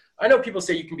said, I know people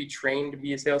say you can be trained to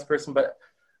be a salesperson, but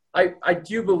I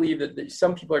do believe that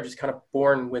some people are just kind of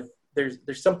born with.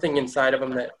 There's something inside of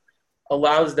them that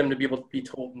allows them to be able to be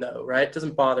told no, right? It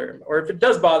doesn't bother them. Or if it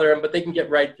does bother them, but they can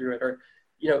get right through it. Or,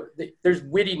 there's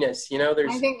wittiness,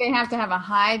 I think they have to have a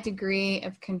high degree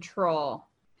of control,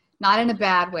 not in a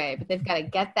bad way, but they've got to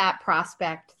get that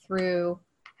prospect through.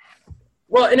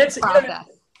 Well, and it's, I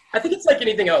think it's like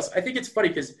anything else. I think it's funny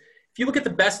because if you look at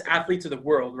the best athletes of the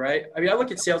world, right? I mean, I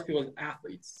look at salespeople as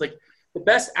athletes. It's like the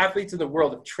best athletes in the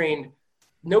world have trained.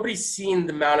 Nobody's seen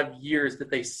the amount of years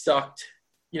that they sucked,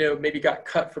 maybe got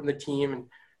cut from the team and,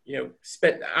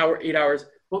 spent 8 hours.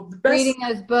 Well, the best, reading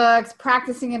those books,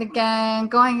 practicing it again,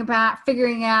 going about,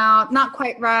 figuring out, not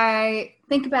quite right,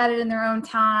 think about it in their own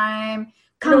time,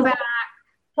 come back.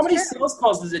 How many sales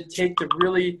calls does it take to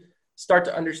really start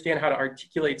to understand how to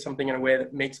articulate something in a way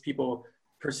that makes people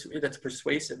that's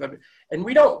persuasive? And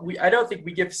I don't think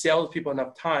we give salespeople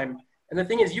enough time. And the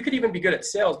thing is, you could even be good at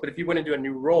sales, but if you went into a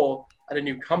new role at a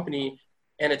new company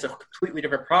and it's a completely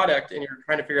different product and you're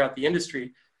trying to figure out the industry,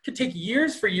 it could take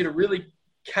years for you to really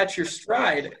catch your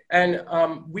stride. And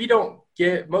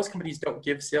most companies don't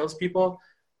give salespeople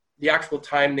the actual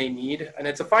time they need. And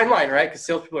it's a fine line, right? Because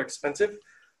salespeople are expensive.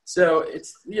 So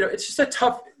it's, it's just a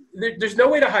tough, there's no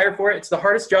way to hire for it. It's the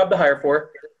hardest job to hire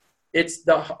for. It's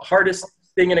the hardest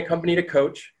thing in a company to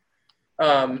coach.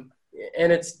 And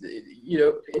it's,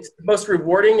 it's the most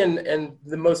rewarding and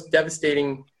the most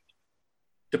devastating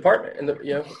department.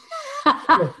 And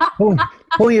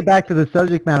Pulling it back to the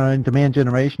subject matter in demand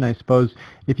generation, I suppose,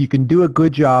 if you can do a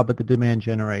good job at the demand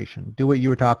generation, do what you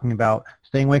were talking about,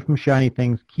 staying away from shiny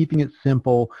things, keeping it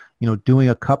simple, doing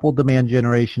a couple demand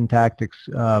generation tactics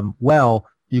well,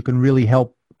 you can really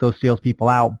help those salespeople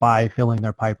out by filling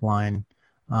their pipeline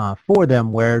for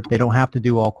them, where they don't have to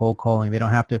do all cold calling. They don't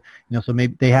have to, so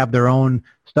maybe they have their own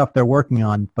stuff they're working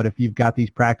on, but if you've got these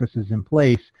practices in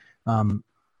place,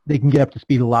 they can get up to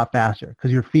speed a lot faster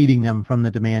because you're feeding them from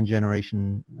the demand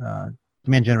generation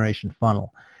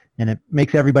funnel, and it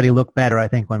makes everybody look better, I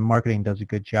think, when marketing does a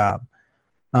good job.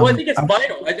 Well, I think it's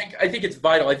vital. I think it's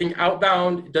vital. I think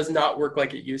outbound does not work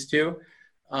like it used to.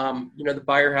 The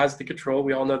buyer has the control.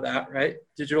 We all know that, right?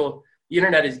 The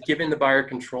internet is giving the buyer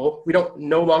control. We don't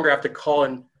no longer have to call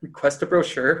and request a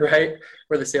brochure, right?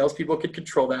 Where the salespeople could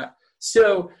control that.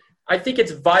 So I think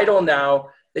it's vital now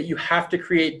that you have to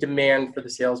create demand for the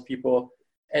salespeople.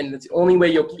 And it's the only way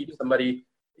you'll keep somebody,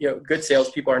 good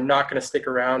salespeople are not going to stick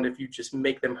around if you just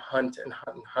make them hunt and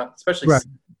hunt and hunt, especially. Right.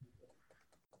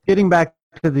 Getting back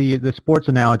to the sports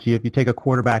analogy, if you take a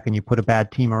quarterback and you put a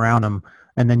bad team around him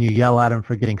and then you yell at him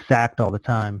for getting sacked all the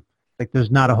time, like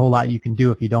there's not a whole lot you can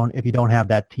do if you don't have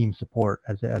that team support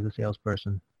as a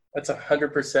salesperson. That's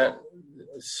 100%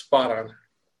 spot on.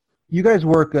 You guys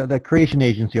work the creation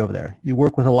agency over there. You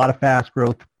work with a lot of fast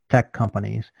growth tech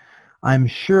companies. I'm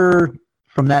sure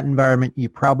from that environment, you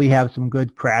probably have some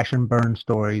good crash and burn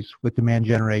stories with demand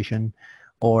generation,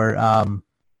 or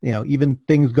even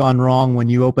things gone wrong when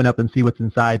you open up and see what's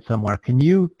inside somewhere. Can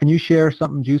you share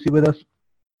something juicy with us?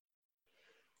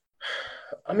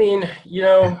 I mean,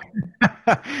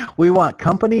 we want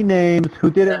company names.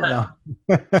 Who did it? No.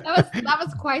 That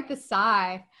was quite the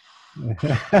sigh.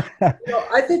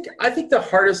 I think the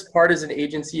hardest part as an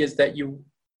agency is that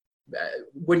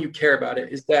when you care about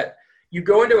it, is that you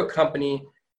go into a company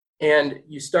and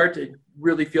you start to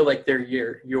really feel like they're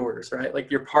yours, right?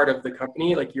 Like you're part of the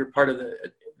company, like you're part of the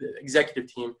executive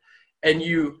team, and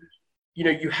you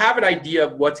have an idea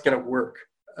of what's going to work.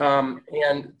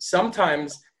 And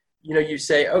sometimes, you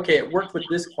say, okay, it worked with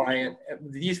this client,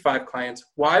 these 5 clients.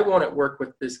 Why won't it work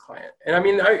with this client? And I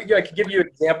mean, I could give you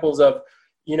examples of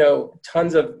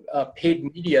tons of paid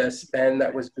media spend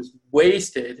that was just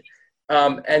wasted,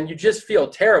 and you just feel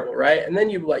terrible, right? And then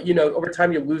over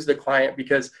time you lose the client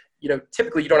because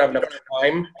typically you don't have enough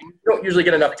time. You don't usually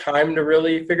get enough time to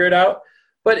really figure it out.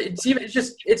 But it's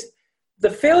the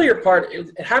failure part.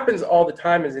 It happens all the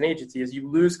time as an agency, is you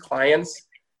lose clients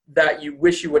that you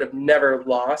wish you would have never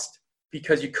lost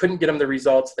because you couldn't get them the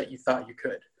results that you thought you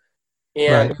could.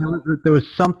 And right. There was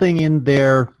something in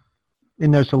their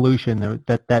solution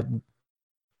that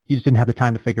you just didn't have the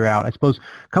time to figure out. I suppose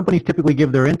companies typically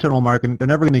give their internal marketing. They're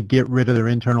never going to get rid of their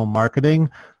internal marketing,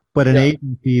 but an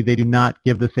agency, they do not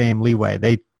give the same leeway.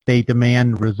 They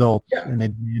demand results, and they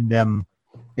demand them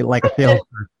like a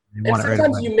salesperson. And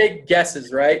sometimes you make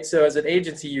guesses, right? So as an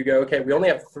agency, you go, okay, we only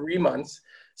have 3 months,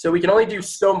 so we can only do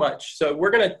so much. So we're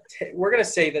gonna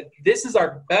say that this is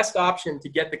our best option to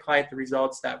get the client the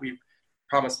results that we've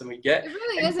promised them we get. It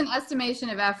really is an estimation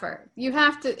of effort. You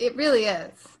have to. It really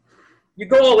is. You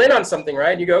go all in on something,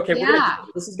 right? You go, okay,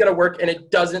 this is gonna work, and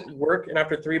it doesn't work. And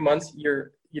after 3 months,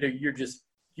 you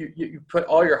put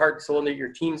all your heart and soul into it.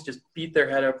 Your teams just beat their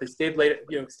head up. They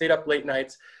stayed up late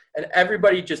nights, and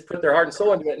everybody just put their heart and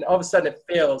soul into it. And all of a sudden, it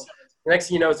fails. The next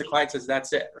thing you know is the client says,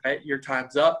 "That's it, right? Your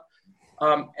time's up."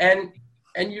 And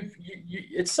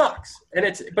it sucks.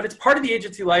 But it's part of the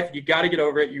agency life. You got to get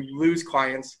over it. You lose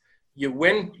clients. You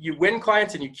win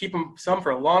clients, and you keep them some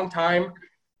for a long time,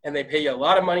 and they pay you a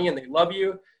lot of money and they love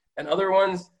you. And other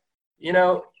ones,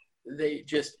 you've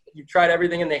tried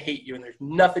everything and they hate you, and there's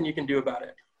nothing you can do about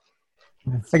it.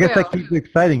 I guess that keeps it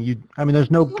exciting.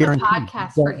 There's no guarantee.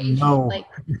 Podcast for agencies,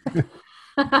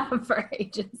 for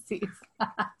agencies.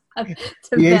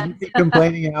 The agency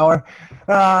complaining hour,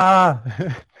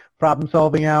 problem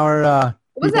solving hour.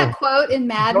 What was that quote in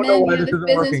Mad Men? This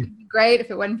business would be great if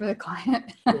it wasn't for the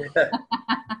client.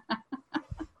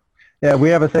 Yeah, we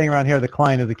have a saying around here: the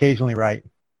client is occasionally right.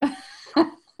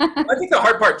 I think the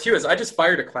hard part too is I just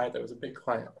fired a client that was a big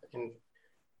client, and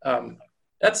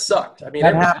that sucked. I mean,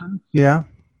 that happened. Yeah.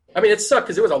 I mean, it sucked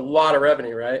because it was a lot of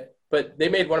revenue, right? But they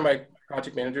made one of my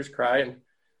project managers cry,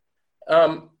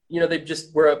 and they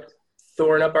just were a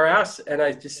thorn up our ass, and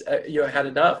I just I had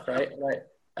enough, right? And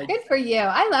Good for you.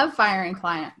 I love firing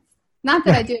clients. Not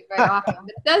that I do it very often, but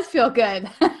it does feel good.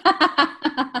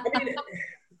 I mean,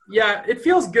 yeah, it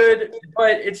feels good,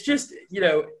 but it's just,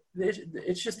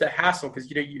 it's just a hassle because,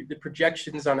 the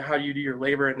projections on how you do your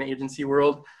labor in the agency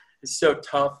world is so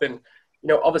tough. And,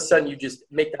 all of a sudden you just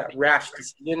make that rash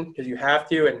decision because you have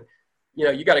to. And,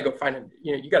 you got to go find it.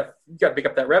 You got to pick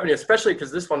up that revenue, especially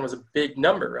because this one was a big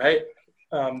number, right?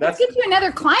 Let's get you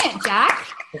another client, Jack.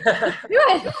 Do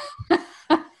it.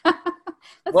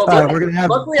 Well, we're going to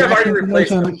have Jack's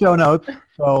information in the show notes.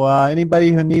 So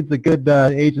anybody who needs a good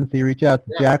agency, reach out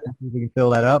to Jack and see if we can fill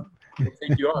that up. We'll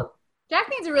take you on. Jack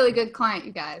needs a really good client,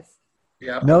 you guys.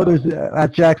 Yeah. No, there's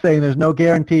Jack saying there's no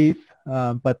guarantees,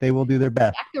 but they will do their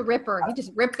best. Jack the Ripper. He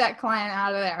just ripped that client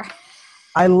out of there.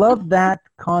 I love that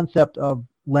concept of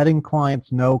letting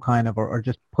clients know kind of, or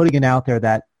just putting it out there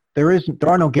that there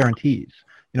are no guarantees.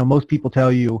 Most people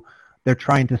tell you they're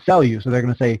trying to sell you. So they're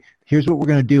going to say, here's what we're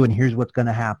going to do and here's what's going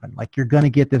to happen. Like, you're going to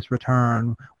get this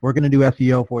return. We're going to do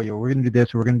SEO for you. We're going to do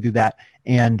this. Or we're going to do that.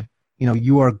 And,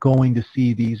 you are going to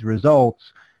see these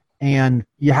results. And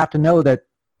you have to know that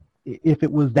if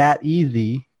it was that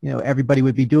easy, everybody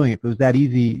would be doing it. If it was that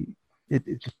easy, it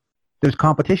just, there's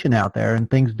competition out there and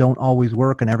things don't always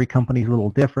work and every company's a little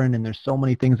different and there's so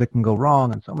many things that can go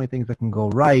wrong and so many things that can go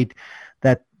right,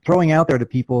 that throwing out there to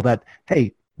people that,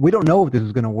 hey, we don't know if this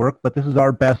is going to work, but this is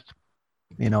our best,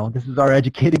 this is our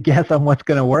educated guess on what's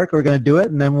going to work. We're going to do it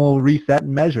and then we'll reset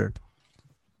and measure.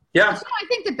 Yeah. I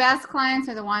think the best clients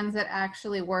are the ones that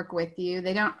actually work with you.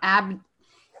 They don't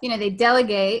they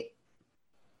delegate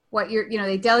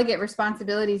they delegate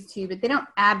responsibilities to you, but they don't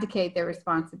abdicate their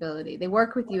responsibility. They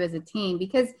work with you as a team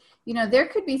because, there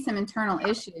could be some internal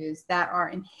issues that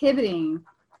are hindering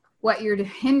what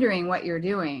you're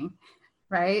doing,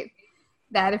 right?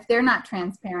 That if they're not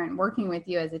transparent working with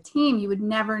you as a team, you would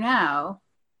never know.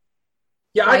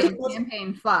 Yeah, I think the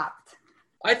campaign flopped.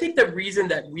 I think the reason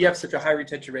that we have such a high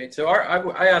retention rate. So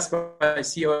I asked my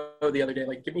COO the other day,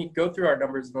 like, go through our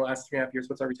numbers in the last 3.5 years.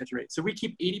 What's our retention rate? So we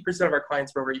keep 80% of our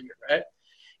clients for over a year, right?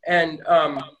 And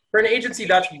for an agency,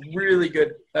 that's really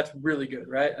good. That's really good,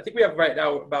 right? I think we have right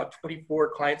now about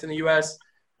 24 clients in the U.S.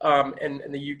 And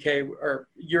in the UK or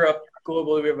Europe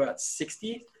globally, we have about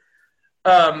 60.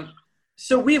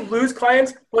 So we lose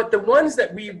clients, but the ones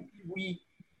that we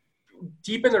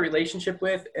deepen the relationship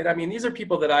with, and I mean, these are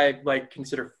people that I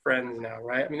consider friends now,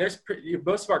 right? I mean, there's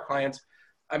most of our clients,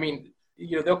 I mean,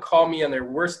 they'll call me on their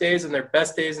worst days and their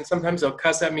best days, and sometimes they'll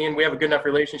cuss at me, and we have a good enough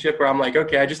relationship where I'm like,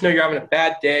 okay, I just know you're having a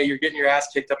bad day, you're getting your ass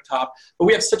kicked up top, but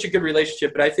we have such a good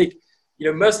relationship. But I think,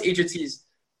 most agencies,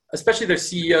 especially their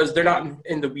CEOs, they're not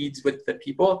in the weeds with the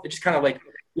people. They're just kind of like,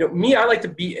 me, I like to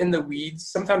be in the weeds.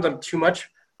 Sometimes I'm too much,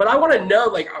 but I want to know,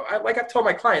 like I've told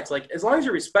my clients, like, as long as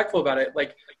you're respectful about it,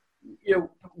 like,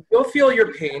 we'll feel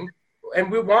your pain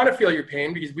and we want to feel your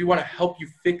pain because we want to help you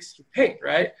fix your pain,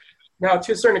 right? Now,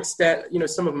 to a certain extent,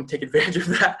 some of them take advantage of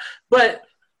that, but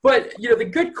the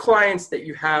good clients that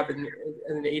you have in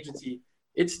an agency,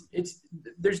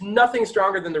 there's nothing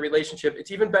stronger than the relationship.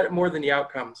 It's even better, more than the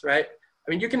outcomes, right? I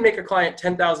mean, you can make a client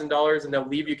 $10,000 and they'll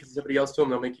leave you because somebody else told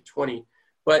them they'll make you 20,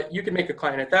 but you can make a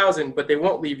client 1,000, but they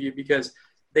won't leave you because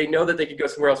they know that they could go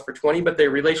somewhere else for 20, but their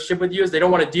relationship with you is they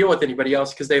don't want to deal with anybody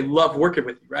else because they love working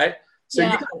with you, right? So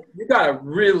yeah. you gotta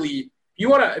really, if you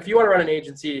want to run an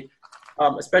agency,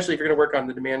 especially if you're going to work on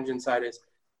the demand gen side, is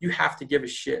you have to give a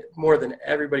shit more than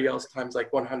everybody else times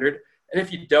 100. And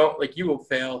if you don't, you will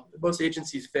fail. Most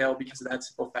agencies fail because of that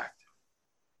simple fact.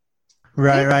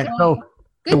 Right. So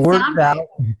the word's out.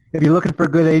 If you're looking for a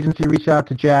good agency, reach out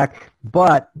to Jack.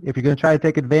 But if you're going to try to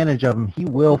take advantage of him, he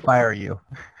will fire you.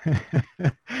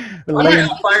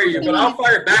 I'll fire you, but I'll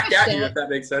fire back at you if that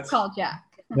makes sense. Call Jack.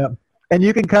 Yep. And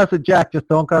you can cuss at Jack, just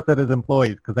don't cuss at his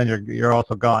employees because then you're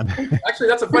also gone. Actually,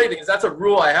 that's a funny thing, is that's a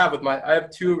rule I have with I have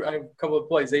a couple of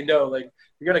employees. They know,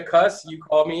 you're going to cuss, you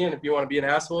call me, and if you want to be an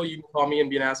asshole, you can call me and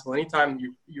be an asshole anytime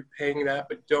you're paying that,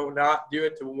 but do not do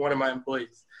it to one of my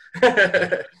employees.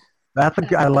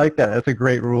 I like that. That's a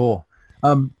great rule.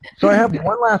 So I have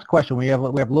one last question. We have a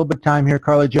little bit of time here.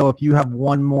 Carly Jo, if you have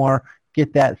one more,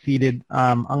 get that seated.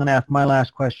 I'm going to ask my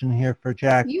last question here for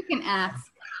Jack. You can ask.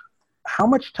 How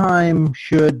much time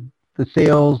should the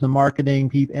sales, the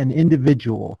marketing and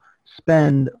individual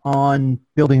spend on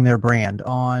building their brand,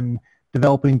 on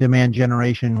developing demand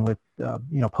generation with,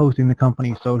 posting the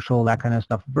company, social, that kind of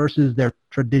stuff, versus their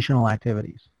traditional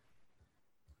activities?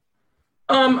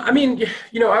 I mean,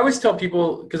 I always tell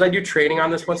people, because I do training on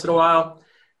this once in a while,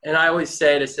 and I always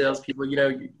say to salespeople,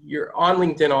 you're on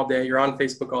LinkedIn all day, you're on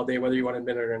Facebook all day, whether you want to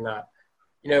admit it or not.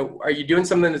 Are you doing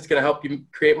something that's going to help you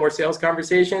create more sales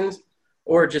conversations,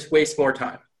 or just waste more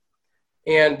time?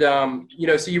 And,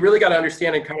 so you really got to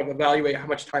understand and kind of evaluate how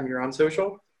much time you're on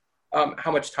social,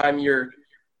 how much time you're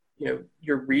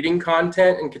reading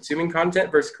content and consuming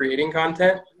content versus creating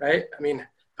content, right? I mean,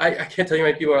 I can't tell you how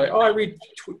many people are like, oh, I read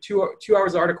two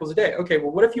hours of articles a day. Okay,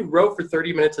 well, what if you wrote for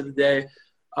 30 minutes of the day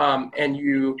and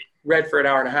you read for an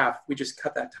hour and a half? We just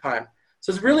cut that time.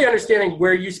 So it's really understanding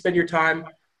where you spend your time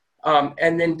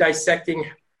and then dissecting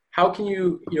how can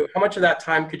you, how much of that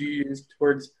time could you use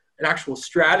towards an actual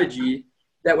strategy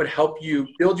that would help you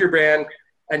build your brand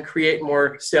and create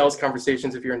more sales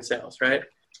conversations if you're in sales, right?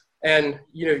 And,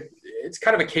 it's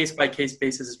kind of a case-by-case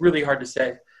basis. It's really hard to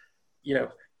say,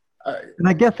 And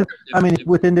I guess,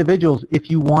 with individuals, if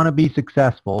you want to be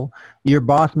successful, your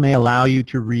boss may allow you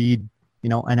to read,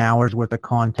 an hour's worth of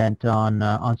content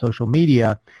on social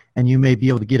media, and you may be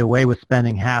able to get away with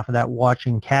spending half of that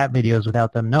watching cat videos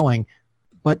without them knowing,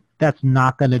 but that's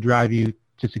not going to drive you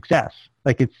to success.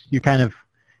 Like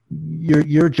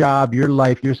your job, your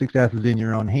life, your success is in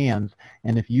your own hands.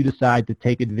 And if you decide to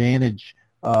take advantage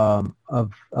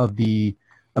of the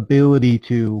ability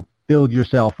to build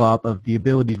yourself up, of the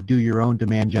ability to do your own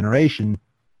demand generation,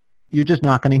 you're just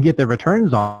not going to get the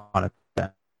returns on it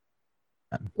then.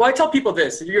 Well, I tell people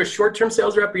this: if you're a short-term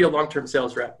sales rep or you're a long-term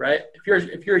sales rep, right?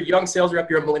 If you're a young sales rep,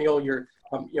 you're a millennial, you're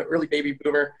early baby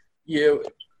boomer, you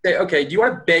say, okay, do you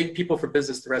want to beg people for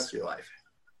business the rest of your life?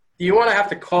 Do you want to have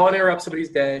to call and interrupt somebody's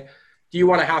day? Do you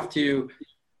want to have to,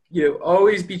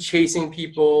 always be chasing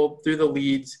people through the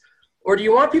leads? Or do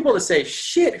you want people to say,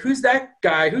 shit, who's that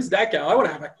guy? Who's that gal? I want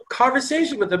to have a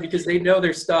conversation with them because they know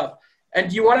their stuff. And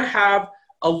do you want to have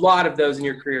a lot of those in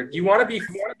your career? Do you want to be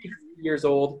 40 years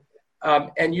old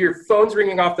and your phone's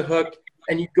ringing off the hook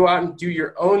and you go out and do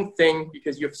your own thing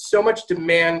because you have so much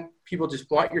demand? People just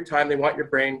want your time. They want your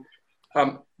brain.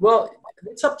 Well,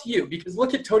 it's up to you, because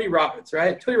look at Tony Robbins,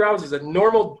 right? Tony Robbins is a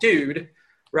normal dude,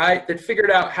 right, that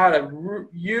figured out how to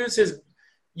use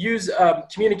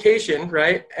communication,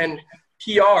 right, and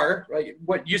PR, right?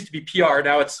 What used to be PR,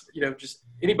 now it's, just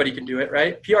anybody can do it,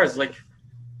 right? PR is like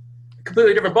a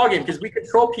completely different ballgame because we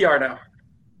control PR now.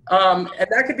 And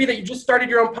that could be that you just started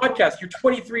your own podcast. You're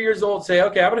 23 years old, say,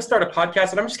 okay, I'm going to start a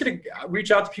podcast and I'm just going to reach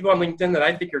out to people on LinkedIn that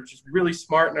I think are just really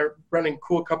smart and are running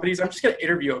cool companies. I'm just going to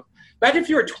interview them. Imagine if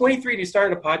you were 23 and you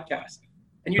started a podcast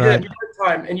and you did it in your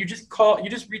time and you just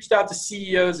reached out to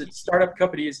CEOs at startup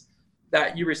companies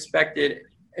that you respected.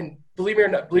 And believe it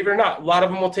or not, a lot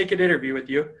of them will take an interview with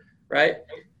you, right?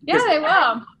 Yeah, they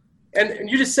will. And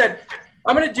you just said,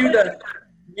 I'm going to do the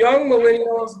Young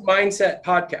Millennials Mindset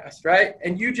podcast, right?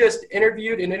 And you just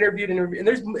interviewed. And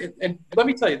let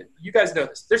me tell you, you guys know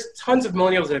this. There's tons of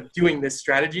millennials that are doing this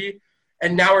strategy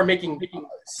and now are making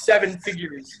 7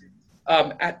 figures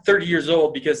at 30 years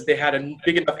old because they had a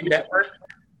big enough network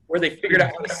where they figured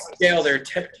out how to scale their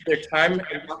time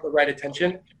and got the right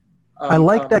attention. I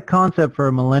like that concept for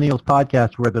a millennials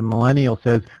podcast where the millennial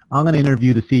says, I'm going to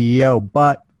interview the CEO,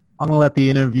 but I'm going to let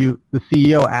the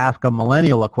CEO ask a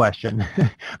millennial a question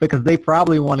because they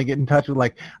probably want to get in touch with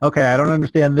like, okay, I don't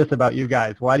understand this about you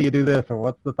guys. Why do you do this? Or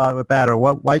what's the thought with that? Or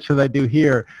why should I do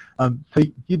here? So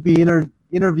you'd be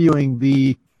interviewing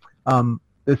the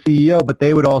CEO, but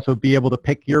they would also be able to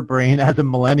pick your brain as a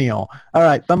millennial. All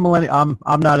right, some millennial.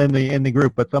 I'm not in the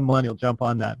group, but some millennial jump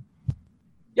on that.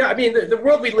 Yeah, I mean, the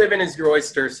world we live in is your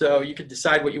oyster, so you can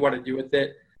decide what you want to do with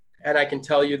it. And I can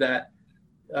tell you that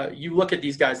you look at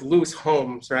these guys, Lewis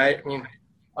Holmes, right? I mean,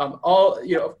 of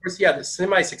course, he had a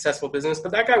semi-successful business,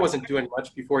 but that guy wasn't doing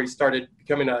much before he started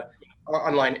becoming an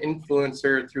online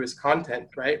influencer through his content,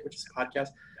 right, which is a podcast.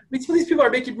 I mean, some of these people are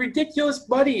making ridiculous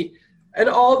money, and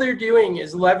all they're doing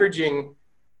is leveraging,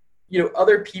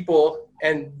 other people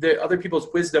and the other people's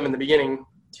wisdom in the beginning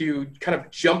to kind of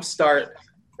jumpstart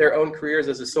their own careers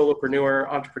as a solopreneur,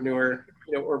 entrepreneur,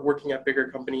 or working at bigger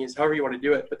companies, however you want to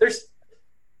do it. But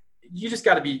you just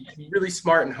got to be really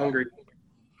smart and hungry.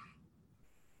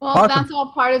 Well, awesome. That's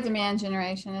all part of demand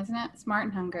generation, isn't it? Smart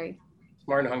and hungry.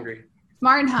 Smart and hungry.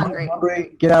 Smart and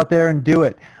hungry. Get out there and do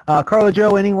it. Carla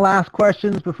Jo, any last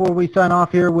questions before we sign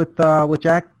off here with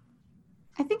Jack?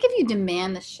 I think if you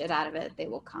demand the shit out of it, they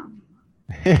will come.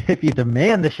 If you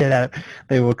demand the shit out of it,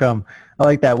 they will come. I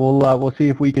like that. We'll see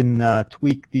if we can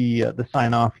tweak the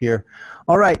sign off here.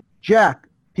 All right, Jack.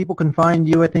 People can find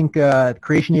you, I think, at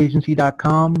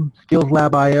creationagency.com,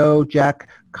 skillslab.io,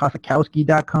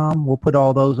 jackkosakowski.com. We'll put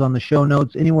all those on the show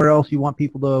notes. Anywhere else you want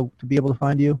people to be able to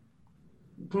find you?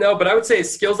 No, but I would say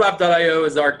skillslab.io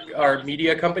is our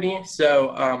media company.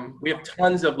 So we have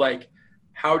tons of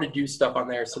how to do stuff on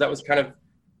there. So that was kind of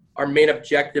our main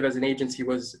objective as an agency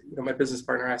was, my business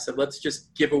partner and I said, let's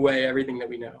just give away everything that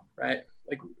we know, right?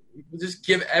 We'll just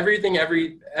give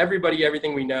everybody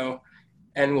everything we know.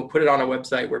 and we'll put it on a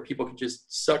website where people can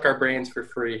just suck our brains for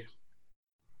free.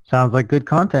 Sounds like good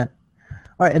content.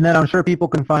 All right, and then I'm sure people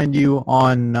can find you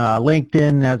on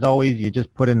LinkedIn. As always, you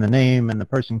just put in the name and the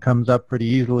person comes up pretty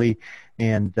easily.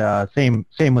 And same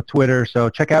with Twitter. So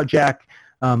check out Jack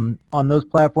on those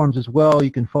platforms as well.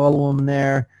 You can follow him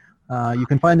there. You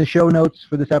can find the show notes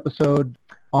for this episode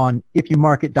on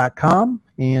ifyoumarket.com.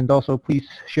 And also please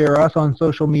share us on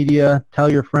social media. Tell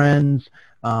your friends.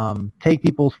 Take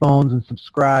people's phones and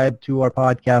subscribe to our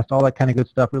podcast. All that kind of good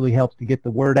stuff really helps to get the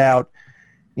word out.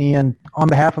 And on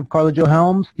behalf of Carla Jo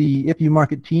Helms, the If You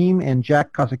Market team, and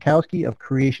Jack Kosakowski of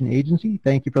Creation Agency,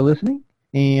 thank you for listening.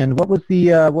 And what was the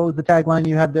tagline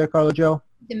you had there, Carla Jo?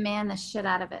 Demand the shit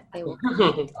out of it, they will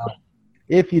come.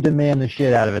 If you demand the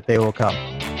shit out of it, they will come.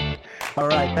 All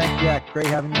right, thanks, Jack. Great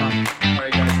having you on. All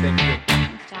right, guys, thank you.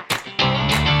 Thanks, Jack.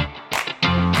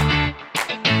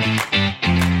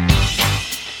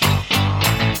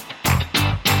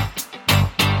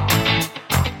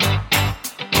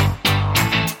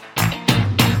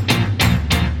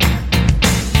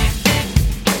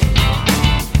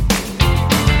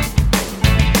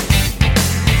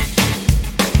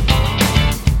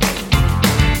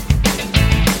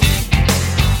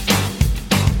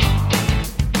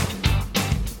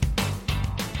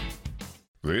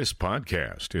 This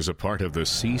podcast is a part of the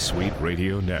C-Suite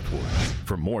Radio Network.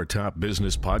 For more top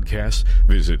business podcasts,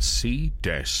 visit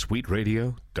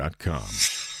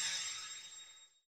c-suiteradio.com.